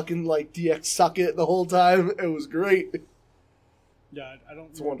to the fucking like DX Suck It the whole time. It was great. Yeah, I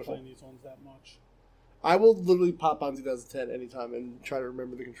don't remember playing these ones that much. I will literally pop on 2010 anytime and try to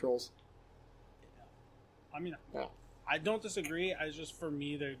remember the controls. Yeah. I mean, I don't disagree. I just, for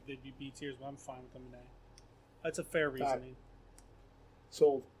me, they'd be B tiers, but I'm fine with them in A. That's a fair reasoning. Right.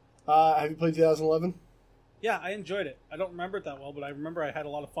 Sold. Have you played 2011? Yeah, I enjoyed it. I don't remember it that well, but I remember I had a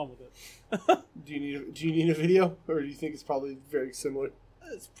lot of fun with it. Do you need a video, or do you think it's probably very similar?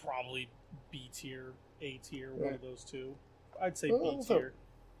 It's probably B tier, A tier, one of those two. I'd say B tier.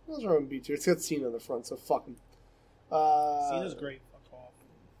 Those are on B tier. It's got Cena on the front, so fuck him. Cena's great. Fuck off.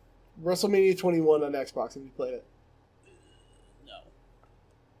 WrestleMania 21 on Xbox. Have you played it?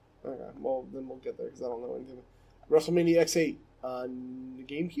 No. Okay, well then we'll get there because I don't know anything. WrestleMania X8 on the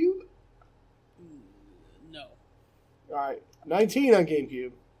GameCube. All right, 19 on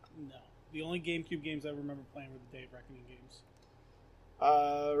GameCube. No. The only GameCube games I remember playing were the Day of Reckoning games.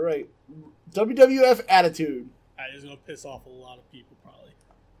 Right. WWF Attitude. That is going to piss off a lot of people, probably.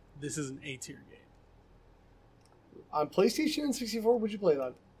 This is an A-tier game. On PlayStation and 64, what'd you play it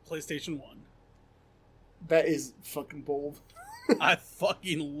on? PlayStation 1. That is fucking bold. I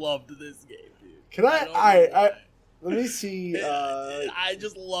fucking loved this game, dude. Can I let me see. I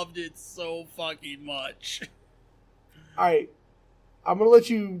just loved it so fucking much. All right. I'm going to let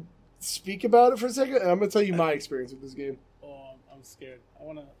you speak about it for a second, and I'm going to tell you my experience with this game. Oh, I'm scared. I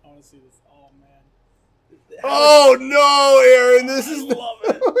want to see this. Oh, man. Oh, no, Aaron. This is... I love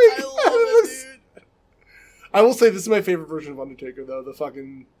it. Oh I love it, dude. I will say this is my favorite version of Undertaker, though. The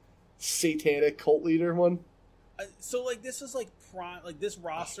fucking satanic cult leader one. So, like, this is, like, prime... Like, this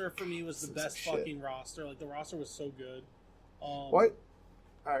roster for me was the best shit. fucking roster. Like, the roster was so good. What?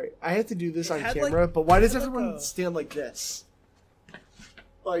 Alright, I had to do this on had, camera, like- but why does had, everyone like, a- stand like this?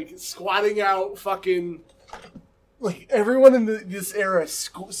 Like, squatting out fucking... Like, everyone in this era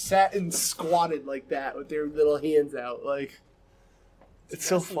sat and squatted like that with their little hands out. Like, it's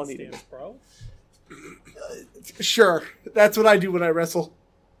so Wrestling funny to me. stance, bro. Sure, that's what I do when I wrestle.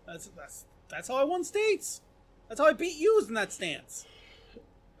 That's how I won states. That's how I beat you in that stance.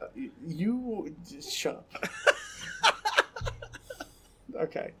 You... Just shut up.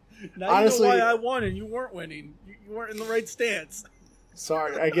 Okay. Now Honestly, you know why I won and you weren't winning. You weren't in the right stance.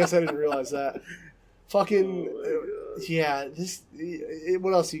 sorry, I guess I didn't realize that. Fucking... yeah, this...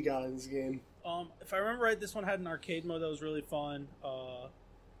 what else you got in this game? If I remember right, this one had an arcade mode that was really fun. I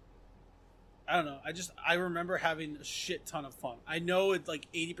don't know. I remember having a shit ton of fun. I know it's like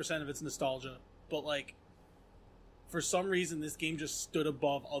 80% of it's nostalgia, but like for some reason this game just stood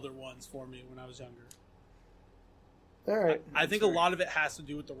above other ones for me when I was younger. All right. I think a lot of it has to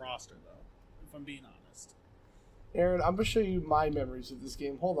do with the roster, though, if I'm being honest. Aaron, I'm going to show you my memories of this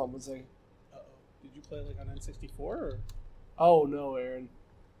game. Hold on one second. Uh-oh. Did you play like on N64 or? Oh, no, Aaron.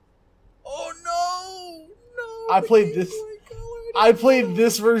 Oh no! No! I the played Game this. Boy Color, I no. played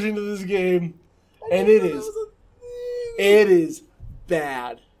this version of this game, I and didn't it know is. that was a thing. It is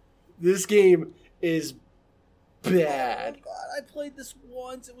bad. This game is bad. Oh God, I played this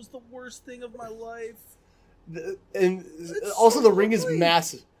once. It was the worst thing of my life. And It's also, so the ring is ugly.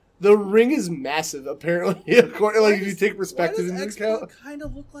 massive. The ring is massive, apparently. According, like, if you take perspective into account. Kind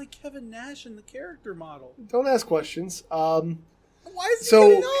of look like Kevin Nash in the character model. Don't ask questions. Why is he So-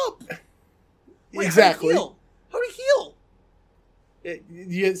 getting up? Wait, exactly. How do he heal?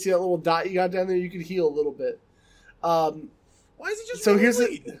 You see that little dot you got down there? You can heal a little bit. Why is he just So here's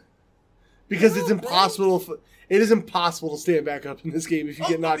rolling? the... Because No, it's bro. impossible. It is impossible to stand back up in this game if you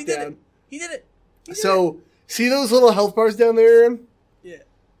get knocked he did down. It. He did it. He did it. So, see those little health bars down there, Aaron? Yeah.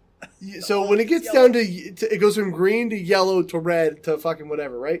 So Oh, when it it's gets yellow. down to, it goes from green to yellow to red to fucking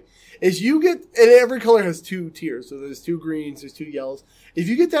whatever, right? As you get, and every color has two tiers. So there's two greens, there's two yellows. If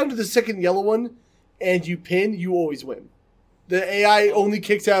you get down to the second yellow one and you pin, you always win. The AI only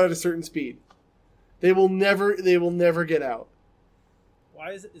kicks out at a certain speed. They will never get out.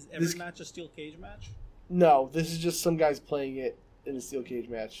 Why is every This- match a steel cage match? No, this is just some guys playing it in a steel cage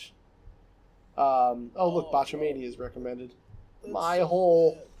match. Oh look, Oh, Botchamania is recommended. That's My so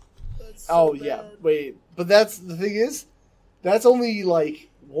whole. bad. That's Oh so yeah, bad. wait, but that's the thing is, that's only like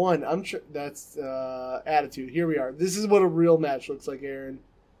one. I'm sure that's attitude. Here we are. This is what a real match looks like, Aaron.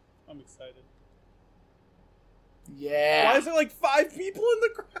 I'm excited. Yeah. Why is there like 5 people in the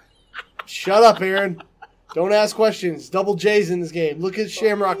crowd? Shut up, Aaron. Don't ask questions. Double J's in this game. Look at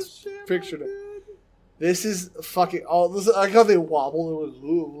Shamrock's Shamrock, picture. dude. This is fucking. Oh, this I like how they wobble. It was.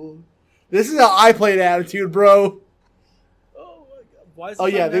 Ooh. This is how I played Attitude, bro. Oh my god. Why is this Oh,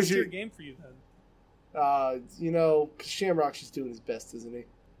 yeah, not an there's S-tier your- game for you then? You know, 'cause Shamrock's just doing his best, isn't he?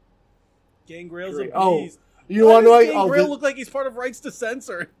 Gangrail's Great. a Oh, beast. You Why want to know? does Why? Gangrail Oh, look like he's part of Rights to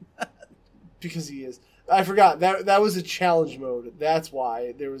Censor? because he is. I forgot that was a challenge mode. That's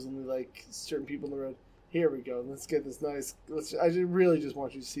why there was only like certain people in the road. Here we go. Let's get this nice. I really just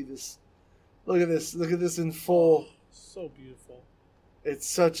want you to see this. Look at this. Look at this in full. So beautiful. It's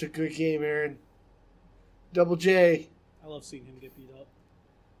such a good game, Aaron. Double J. I love seeing him get beat up.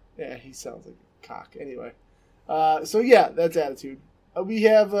 Yeah, he sounds like a cock. Anyway. So yeah, that's Attitude. We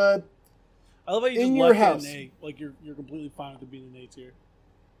have I love how you In just your left house. it an A. Like you're completely fine with it being an A tier.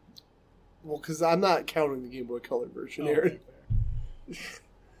 well, because I'm not counting the Game Boy Color version, Aaron. Okay,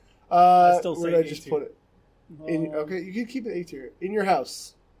 fair. still Where say did I A just tier. put it? Okay, you can keep it A tier. In your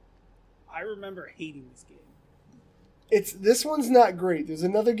house. I remember hating this game. This one's not great. There's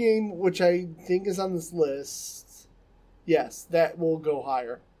another game which I think is on this list. Yes, that will go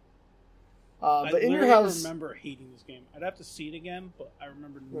higher. But in your literally house, remember hating this game. I'd have to see it again, but I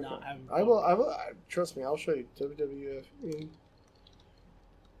remember not having. I will. Trust me. I'll show you WWF.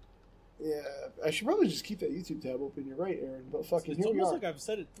 Yeah, I should probably just keep that YouTube tab open. You're right, Aaron. But fucking, it's almost like I've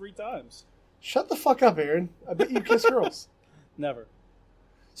said it 3 times. Shut the fuck up, Aaron. I bet you kiss girls. Never.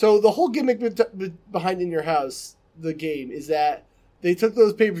 So the whole gimmick behind In Your House, the game, is that they took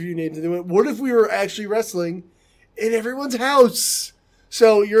those pay-per-view names and they went, what if we were actually wrestling in everyone's house?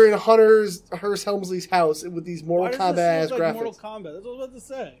 So you're in Hearst Helmsley's house with these Mortal Kombat-ass graphics. Mortal Kombat. That's what I was about to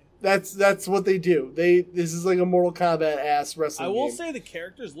say. That's what they do. This is like a Mortal Kombat-ass wrestling game. I will say the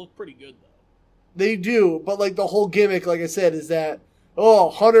characters look pretty good, though. They do, but like the whole gimmick, like I said, is that,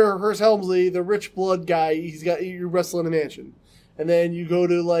 Hunter Hearst Helmsley, the rich blood guy, you wrestle in a mansion. And then you go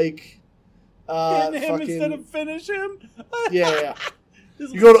to like him instead of finish him? Yeah.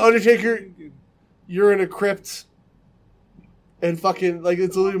 You go to Undertaker, you're in a crypt, and fucking like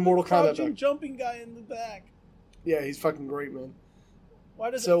it's a little Mortal Kombat. Jumping guy in the back. Yeah, he's fucking great, man. Why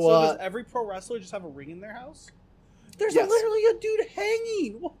does does every pro wrestler just have a ring in their house? There's literally a dude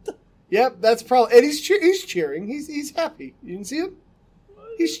hanging. What the? Yep, that's probably, and he's cheering. He's happy. You didn't see him?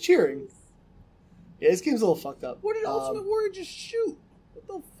 He's cheering. Yeah, this game's a little fucked up. What did Ultimate Warrior just shoot? What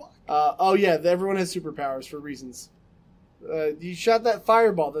the fuck? Everyone has superpowers for reasons. You shot that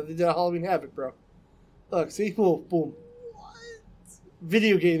fireball that they did at Halloween Havoc, bro. Look, see? Boom, boom. What?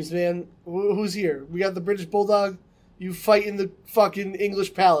 Video games, man. Who's here? We got the British Bulldog. You fight in the fucking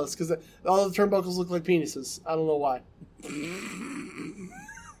English Palace because all the turnbuckles look like penises. I don't know why.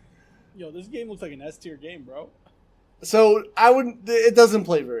 Yo, this game looks like an S-tier game, bro. So, it doesn't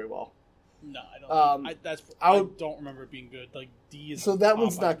play very well. No, I don't. I don't remember it being good. Like D is. So that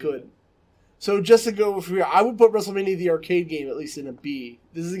one's not good. So just to go over here, I would put WrestleMania the arcade game at least in a B.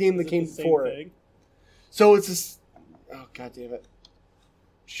 This is a game that came before it. So it's oh god damn it!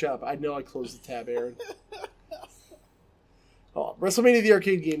 Shut up! I know I closed the tab, Aaron. WrestleMania the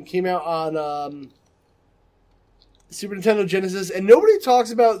arcade game came out on Super Nintendo Genesis, and nobody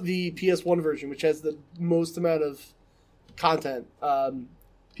talks about the PS1 version, which has the most amount of content.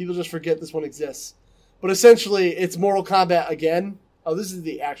 People just forget this one exists. But essentially, it's Mortal Kombat again. Oh, this is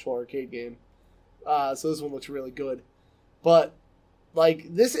the actual arcade game. So this one looks really good. But, like,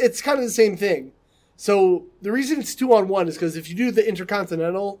 it's kind of the same thing. So, the reason it's 2-on-1 is because if you do the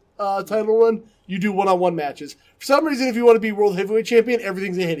Intercontinental title one, you do 1-on-1 matches. For some reason, if you want to be World Heavyweight Champion,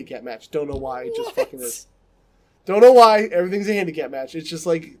 everything's a handicap match. Don't know why. It just fucking is. Don't know why. Everything's a handicap match. It's just,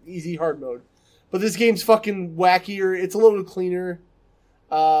 like, easy hard mode. But this game's fucking wackier. It's a little cleaner.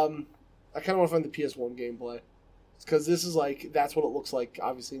 I kind of want to find the PS1 gameplay. Because this is like, that's what it looks like,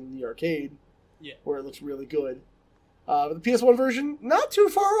 obviously, in the arcade. Yeah. Where it looks really good. But the PS1 version, not too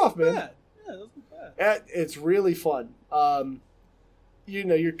far off, man. Bad. Yeah, it doesn't bad. It's really fun. Thanks,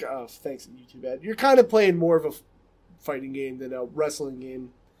 YouTube ad. You're kind of playing more of a fighting game than a wrestling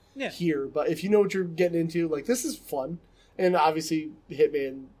game here. But if you know what you're getting into, like, this is fun. And obviously,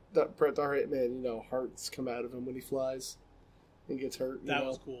 Hitman, the Hitman, hearts come out of him when he flies. And gets hurt. That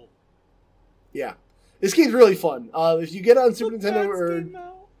was cool. Yeah. This game's really fun. If you get on Super Nintendo or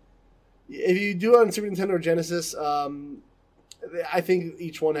if you do it on Super Nintendo or Genesis, I think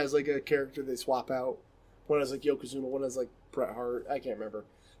each one has like a character they swap out. One has like Yokozuna, one has like Bret Hart. I can't remember.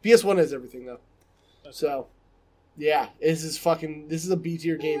 PS1 has everything though. So, yeah, this is a B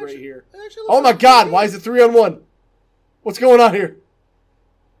tier game right here. Oh my god, why is it 3-on-1? What's going on here?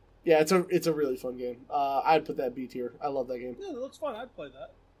 Yeah, it's a really fun game. I'd put that B tier. I love that game. Yeah, it looks fun. I'd play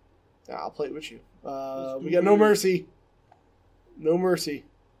that. Yeah, I'll play it with you. We got No Mercy. No Mercy.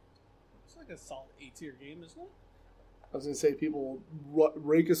 It's like a solid A tier game, isn't it? I was going to say, people will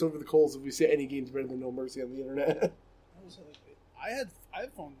rake us over the coals if we say any game's better than No Mercy on the internet. I had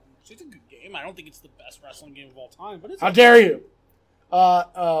fun with No Mercy. It's a good game. I don't think it's the best wrestling game of all time, but it's. How dare you? Raw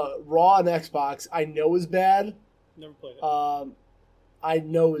on Xbox, I know is bad. Never played it. I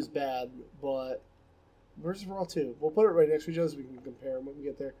know is bad, but where's Raw 2? We'll put it right next to each other so we can compare them when we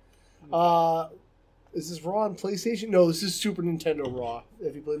get there. Is this Raw on PlayStation? No, this is Super Nintendo Raw.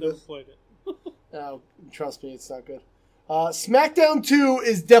 Have you played this? Never played it. No, trust me, it's not good. SmackDown 2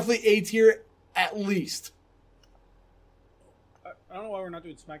 is definitely A tier at least. I don't know why we're not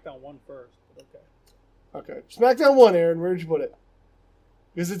doing SmackDown 1 first, but okay. Okay. SmackDown 1, Aaron, where'd you put it?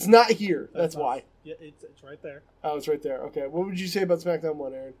 Because it's not here. That's why. Yeah, it's right there. Oh, it's right there. Okay. What would you say about SmackDown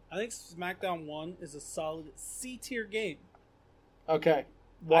 1, Aaron? I think SmackDown 1 is a solid C tier game. Okay.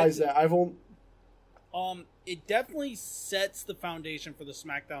 Why is that? It definitely sets the foundation for the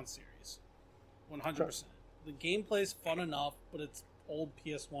SmackDown series. 100%. The gameplay is fun enough, but it's old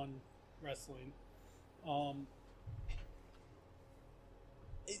PS1 wrestling.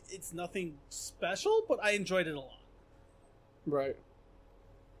 it's nothing special, but I enjoyed it a lot. Right.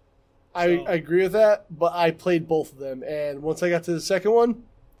 I agree with that, but I played both of them, and once I got to the second one,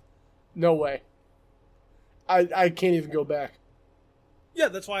 no way. I can't even go back. Yeah,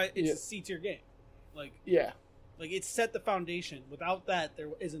 that's why it's a C-tier game. Like, yeah. Like, it set the foundation. Without that, there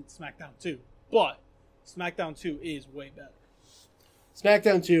isn't SmackDown 2. But SmackDown 2 is way better.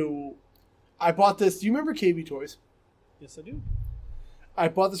 SmackDown 2, I bought this. Do you remember KB Toys? Yes, I do. I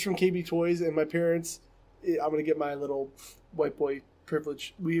bought this from KB Toys, and my parents, I'm going to get my little white boy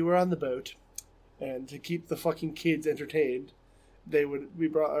privilege. We were on the boat, and to keep the fucking kids entertained, we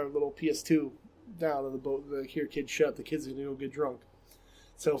brought our little PS2 down on the boat. Like, here, kids, shut. The kids are going to go get drunk.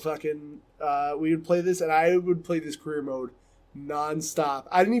 So fucking, we would play this, and I would play this career mode nonstop.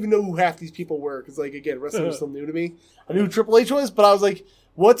 I didn't even know who half these people were, because, like, again, wrestling was still new to me. I knew who Triple H was, but I was like,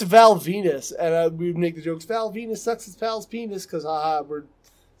 what's Val Venus? And we would make the jokes, Val Venus sucks his pal's penis, because, haha, we're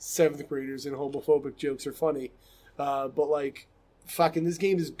 7th graders, and homophobic jokes are funny. But, like, fucking, this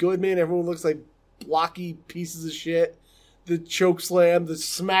game is good, man. Everyone looks like blocky pieces of shit. The choke slam, the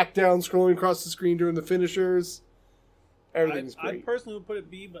smackdown scrolling across the screen during the finishers. Everything's great. I personally would put it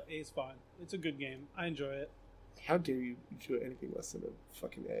B, but A is fine. It's a good game. I enjoy it. How dare you do anything less than a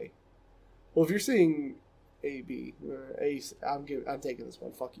fucking A? Well, if you're saying A, B, A, I'm taking this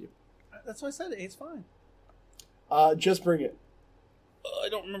one. Fuck you. That's why I said A is fine. Just Bring It. I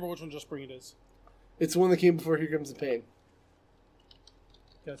don't remember which one Just Bring It is. It's the one that came before Here Comes the Pain.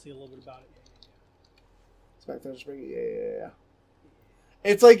 Gotta see a little bit about it. SmackDown Just Bring It. Yeah.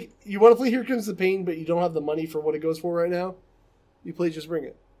 It's like, you want to play Here Comes the Pain, but you don't have the money for what it goes for right now. You play Just Bring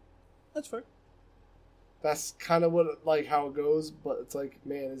It. That's fair. That's kind of how it goes, but it's like,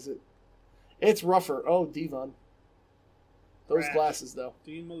 man, it's rougher. Oh, Devon. Those glasses, though.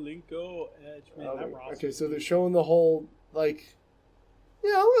 Dean Malenko, Edge, man, that roster. Okay, so they're showing the whole, like, it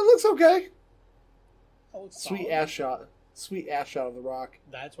looks okay. Sweet ass shot of The Rock.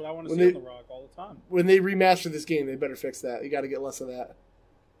 That's what I want to see on The Rock all the time. When they remaster this game, they better fix that. You got to get less of that.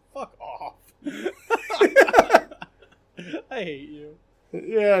 Fuck off. I hate you.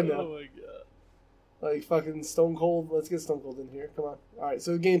 Yeah, no. Oh my god. Like fucking Stone Cold. Let's get Stone Cold in here. Come on. All right,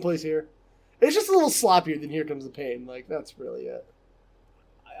 so the gameplay's here. It's just a little sloppier than Here Comes the Pain. Like, that's really it.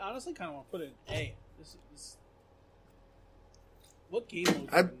 I honestly kind of want to put it in A. What game mode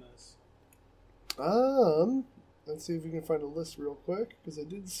is in this? Let's see if we can find a list real quick, because I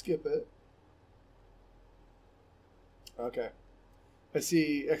did skip it. Okay. I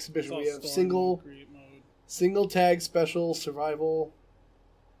see exhibition. We have single tag, special, survival.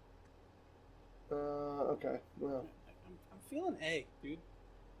 Okay. Well, I'm feeling A, dude.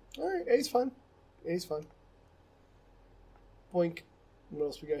 All right, A's fine. Boink. What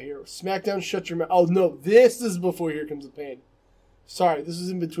else we got here? SmackDown, Shut Your Mouth. Oh no, this is before Here Comes the Pain. Sorry, this is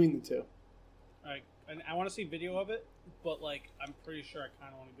in between the two. All right, and I want to see video of it, but like I'm pretty sure I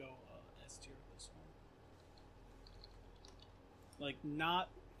kind of want to go S tier with this one. Like not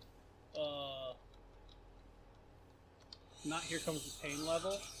Here Comes the Pain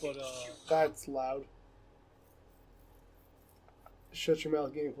level, but that's loud. Shut Your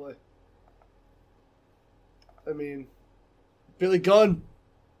Mouth gameplay. I mean, Billy Gunn.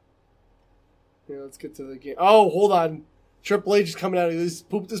 Yeah, let's get to the game. Oh, hold on. Triple H is coming out. He's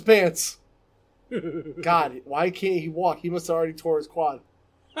pooped his pants. God, why can't he walk? He must have already tore his quad.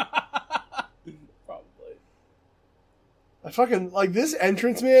 Probably. I fucking like this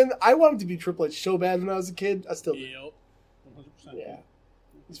entrance, man. I wanted to be Triple H so bad when I was a kid. I still do. Yep. 100%. Yeah.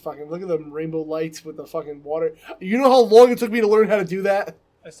 He's fucking, look at them rainbow lights with the fucking water. You know how long it took me to learn how to do that?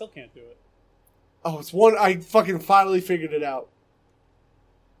 I still can't do it. Oh, it's one. I fucking finally figured it out.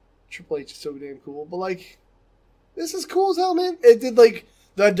 Triple H is so damn cool. But, like, this is cool as hell, man. It did, like,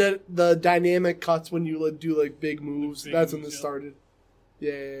 the dynamic cuts when you do, like, big moves. That's when this started.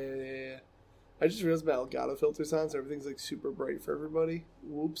 Yeah. I just realized my Elgato filter's on, so everything's, like, super bright for everybody.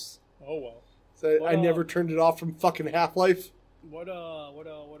 Whoops. Oh, well. So I never turned it off from fucking Half-Life. What I want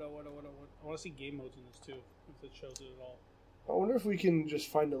to see game modes in this too, if it shows it at all. I wonder if we can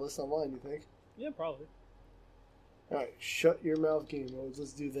just find a list online, you think? Yeah, probably. Alright, Shut Your Mouth game modes.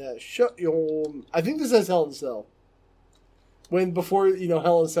 Let's do that. I think this has Hell in a Cell. Before,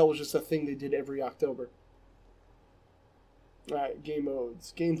 Hell in a Cell was just a thing they did every October. Alright, game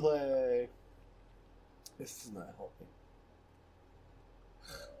modes. Gameplay. This is not helping.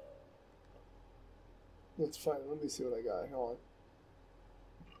 Let's find. Let me see what I got. Hold on.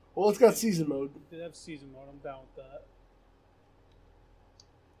 Well, it's got season mode. It did have season mode. I'm down with that.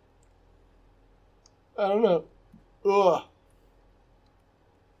 I don't know. Ugh.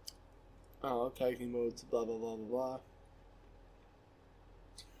 Oh, tag team modes. Blah blah blah blah blah.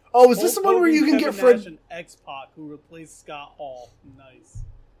 Oh, is this the one where you can get Fred? Nash and X-Pac, who replaced Scott Hall. Nice.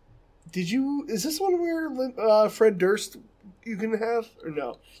 Is this one where Fred Durst you can have? Or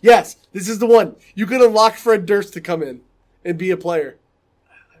no? Yes, this is the one. You can unlock Fred Durst to come in and be a player.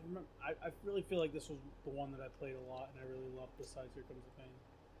 I remember. I really feel like this was the one that I played a lot, and I really loved besides Here Comes the Pain.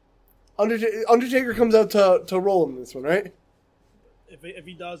 Undertaker comes out to roll in this one, right? If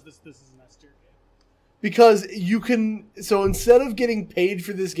he does, this is an S tier game. Because you can... So instead of getting paid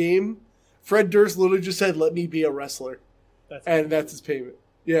for this game, Fred Durst literally just said, let me be a wrestler. That's his payment.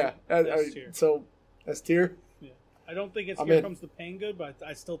 Yeah. S-tier. So, S tier? Yeah. I don't think it's Here Comes the Pain good, but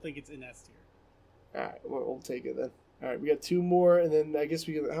I still think it's in S tier. Alright, we'll take it then. Alright, we got 2 more, and then I guess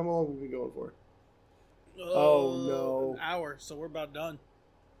how long have we been going for? Oh, no. An hour, so we're about done.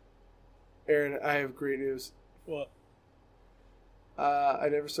 Aaron, I have great news. What? I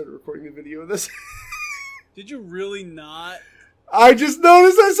never started recording the video of this. Did you really not? I just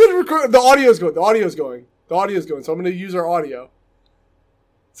noticed I said record. The audio's going. So I'm going to use our audio.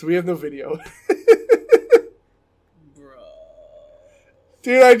 So we have no video. Bro.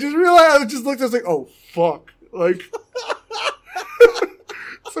 Dude, I just realized, I just looked, I was like, oh, fuck. Like,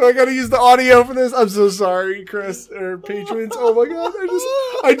 so I got to use the audio for this. I'm so sorry, Chris, or patrons. Oh my God.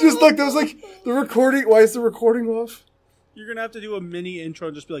 I just looked, I was like, why is the recording off? You're going to have to do a mini intro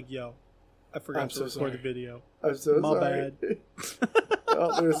and just be like, yo, I forgot to record the video. I'm so My sorry. bad.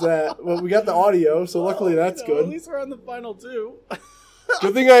 Well, there's that. Well, we got the audio, so luckily that's good. At least we're on the final 2.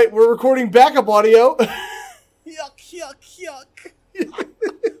 Good thing we're recording backup audio. Yuck.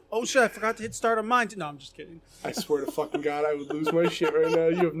 Oh shit, I forgot to hit start on mine. No, I'm just kidding. I swear to fucking God, I would lose my shit right now.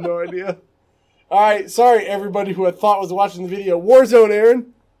 You have no idea. Alright, sorry everybody who I thought was watching the video. Warzone,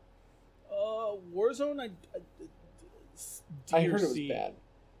 Aaron. Warzone, I heard it was bad.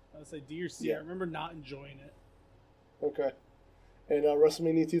 I would say D or C. Yeah. I remember not enjoying it. Okay. And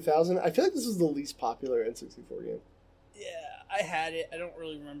WrestleMania 2000, I feel like this was the least popular N64 game. Yeah, I had it. I don't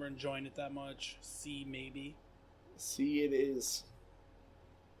really remember enjoying it that much. C, maybe. C it is.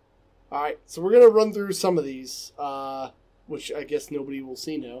 Alright, so we're going to run through some of these, which I guess nobody will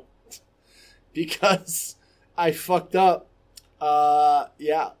see now. Because I fucked up.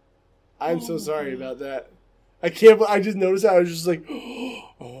 Yeah. I'm so sorry about that. I just noticed that. I was just like,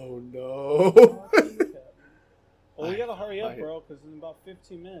 oh no. Well, we gotta hurry up, bro, because in about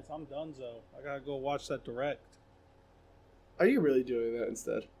 15 minutes, I'm donezo. I gotta go watch that direct. Are you really doing that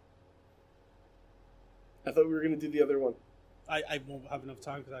instead? I thought we were going to do the other one. I won't have enough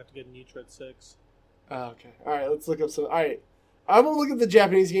time because I have to get Nitra at 6. Oh, okay. Alright, let's look up some. Alright. I won't look at the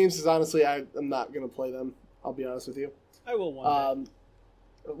Japanese games because honestly, I'm not going to play them. I'll be honest with you. I will one day.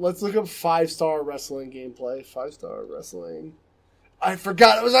 Let's look up 5-star wrestling gameplay. 5-star wrestling. I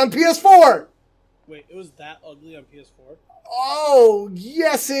forgot it was on PS4! Wait, it was that ugly on PS4? Oh,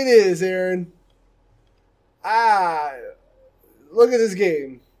 yes it is, Aaron. Look at this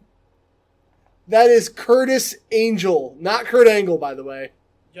game. That is Curtis Angel. Not Kurt Angle, by the way.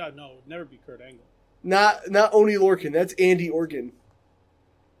 Yeah, no, it would never be Kurt Angle. Not Oni Lorcan. That's Andy Organ.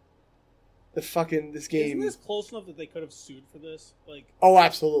 This game. Isn't this close enough that they could have sued for this? Oh,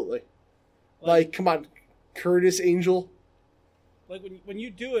 absolutely. Like, come on, Curtis Angel. Like, when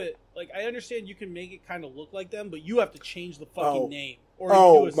you do it, I understand you can make it kind of look like them, but you have to change the fucking name. Or you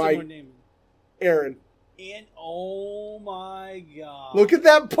do a similar name. Aaron. And, oh my God. Look at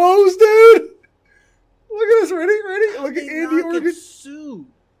that pose, dude! Look at this. Ready? Look at Andy Organ. Sued.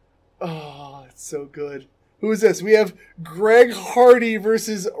 Oh, it's so good. Who is this? We have Greg Hardy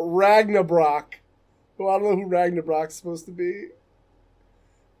versus Ragnarok. Well, I don't know who Ragnarok's supposed to be.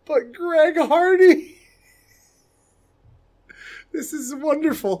 But Greg Hardy. This is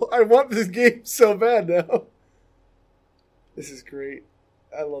wonderful. I want this game so bad now. This is great.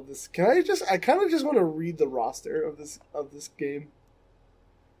 I love this. I kind of just want to read the roster of this game.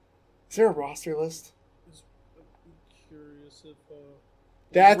 Is there a roster list? I'm curious if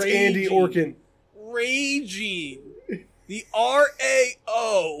that's Raging. Andy Organ. Raging. The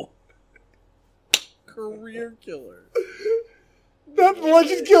RAO. Career killer. Not the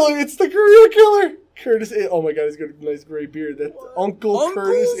Legend Killer, it's the Career Killer. Curtis. Oh my God, he's got a nice gray beard. That's Uncle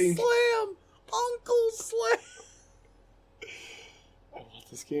Curtis Angel. Uncle Slam. I love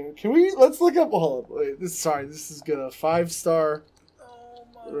this game. Let's look up. Hold on. Wait, this is good. A 5-star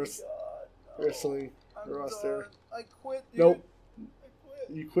wrestling roster. Done. I quit, dude. Nope.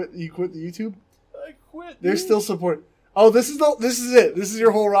 I quit. You quit the YouTube? I quit. They're still supporting. Oh, this is it. This is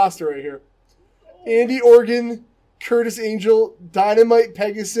your whole roster right here. Andy Organ, Curtis Angel, Dynamite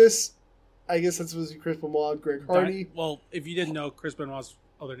Pegasus. I guess that's supposed to be Chris Benoit, Greg Hardy. Well, if you didn't know, Chris Benoit's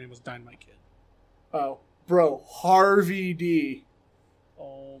other name was Dynamite Kid. Oh, bro, Harvey D.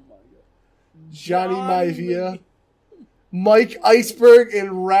 Oh my god. Johnny Maivia. Mike Iceberg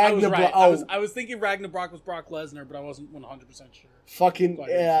and Ragnarok. I was thinking Ragnarok was Brock Lesnar, but I wasn't 100% sure. Fucking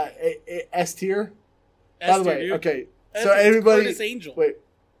S tier. S-tier, By the way, dude. okay. S So is everybody, Curtis Angel. wait.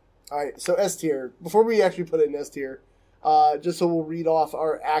 All right. So S tier. Before we actually put it in S tier, just so we'll read off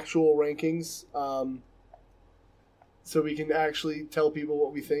our actual rankings, so we can actually tell people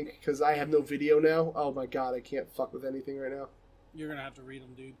what we think. Because I have no video now. Oh my god, I can't fuck with anything right now. You're gonna have to read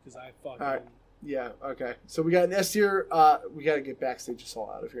them, dude, because I fucking. All right. Yeah, okay. So we got an S tier. We got to get Backstage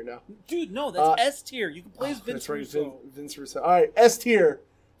Assault out of here now. Dude, no, that's S tier. You can play as Vince That's right, Russo. Vince Russo. All right, S tier.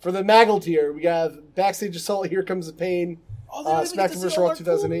 For the Maggle tier, we got Backstage Assault, Here Comes the Pain, Oh, they don't even get to SmackDown see vs. all Raw our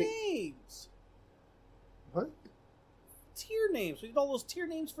 2008. Cool names. What? Tier names. We did all those tier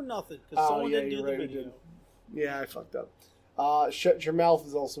names for nothing because Oh, someone yeah, didn't do you're the right, we video. did. Yeah, I fucked up. Shut Your Mouth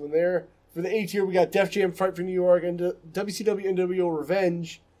is also in there. For the A tier, we got Def Jam Fight for New York and WCW NWO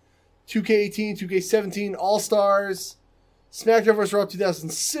Revenge, 2K18, 2K17 All Stars, SmackDown vs. Raw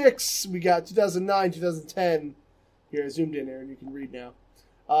 2006. We got 2009, 2010. Here, I zoomed in, Aaron. You can read now.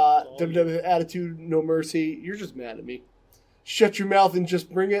 WWE Attitude, No Mercy. You're just mad at me. Shut Your Mouth and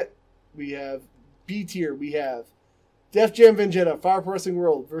Just Bring It. We have B tier. We have Def Jam Vendetta, Fire Pro Wrestling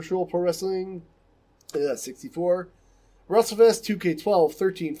World, Virtual Pro Wrestling 64, WrestleFest 2K12,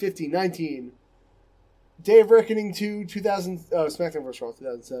 13, 15, 19, Day of Reckoning 2, 2000, SmackDown vs. Raw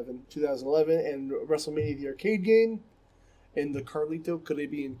 2007, 2011, and WrestleMania the Arcade Game in the Carlito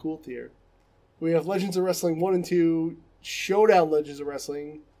Caribbean Cool tier. We have Legends of Wrestling 1 and 2, Showdown Legends of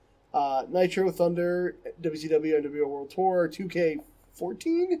Wrestling, Nitro, Thunder, WCW, NWO World Tour,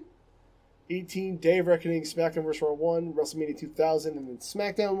 2K14, 18, Day of Reckoning, SmackDown vs. Raw 1, WrestleMania 2000, and then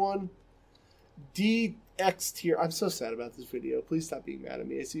SmackDown 1. DX tier. I'm so sad about this video. Please stop being mad at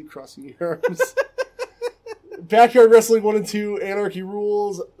me. I see you crossing your arms. Backyard Wrestling 1 and 2, Anarchy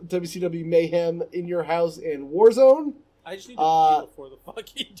Rules, WCW Mayhem, In Your House, and Warzone. I just need to feel for the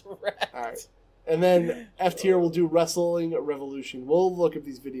fucking direct. All right. And then F tier will do Wrestling Revolution. We'll look at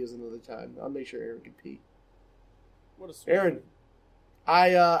these videos another time. I'll make sure Aaron can pee. What a sweet Aaron,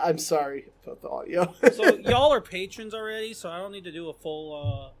 I'm sorry about the audio. So y'all are patrons already, so I don't need to do a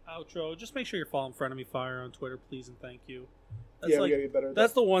full outro. Just make sure you're following Frenemy Fire on Twitter, please, and thank you. That's we gotta get better at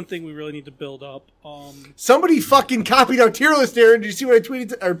that's that. the one thing we really need to build up. Somebody fucking copied our tier list, Aaron. Did you see what I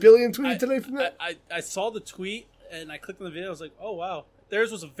tweeted? Or Billion tweeted today from that? I saw the tweet and I clicked on the video. I was like, oh wow,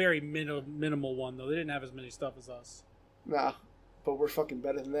 theirs was a very minimal one though. They didn't have as many stuff as us. Nah, but we're fucking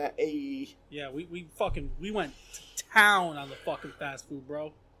better than that. Ayy. Yeah, we went to town on the fucking fast food,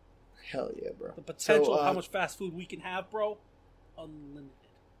 bro. Hell yeah, bro. The potential of how much fast food we can have, bro, unlimited.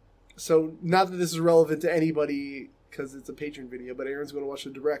 So, not that this is relevant to anybody because it's a patron video, but Aaron's going to watch the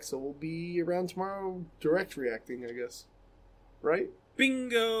direct, so we'll be around tomorrow direct reacting, I guess. Right?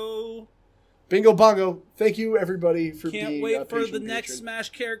 Bingo! Bingo bongo. Thank you, everybody, for being Can't wait for the patron. next Smash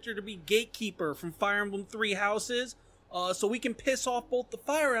character to be Gatekeeper from Fire Emblem Three Houses, so we can piss off both the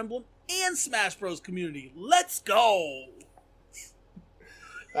Fire Emblem and Smash Bros. Community. Let's go!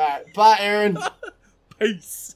 All right. Bye, Aaron. Peace.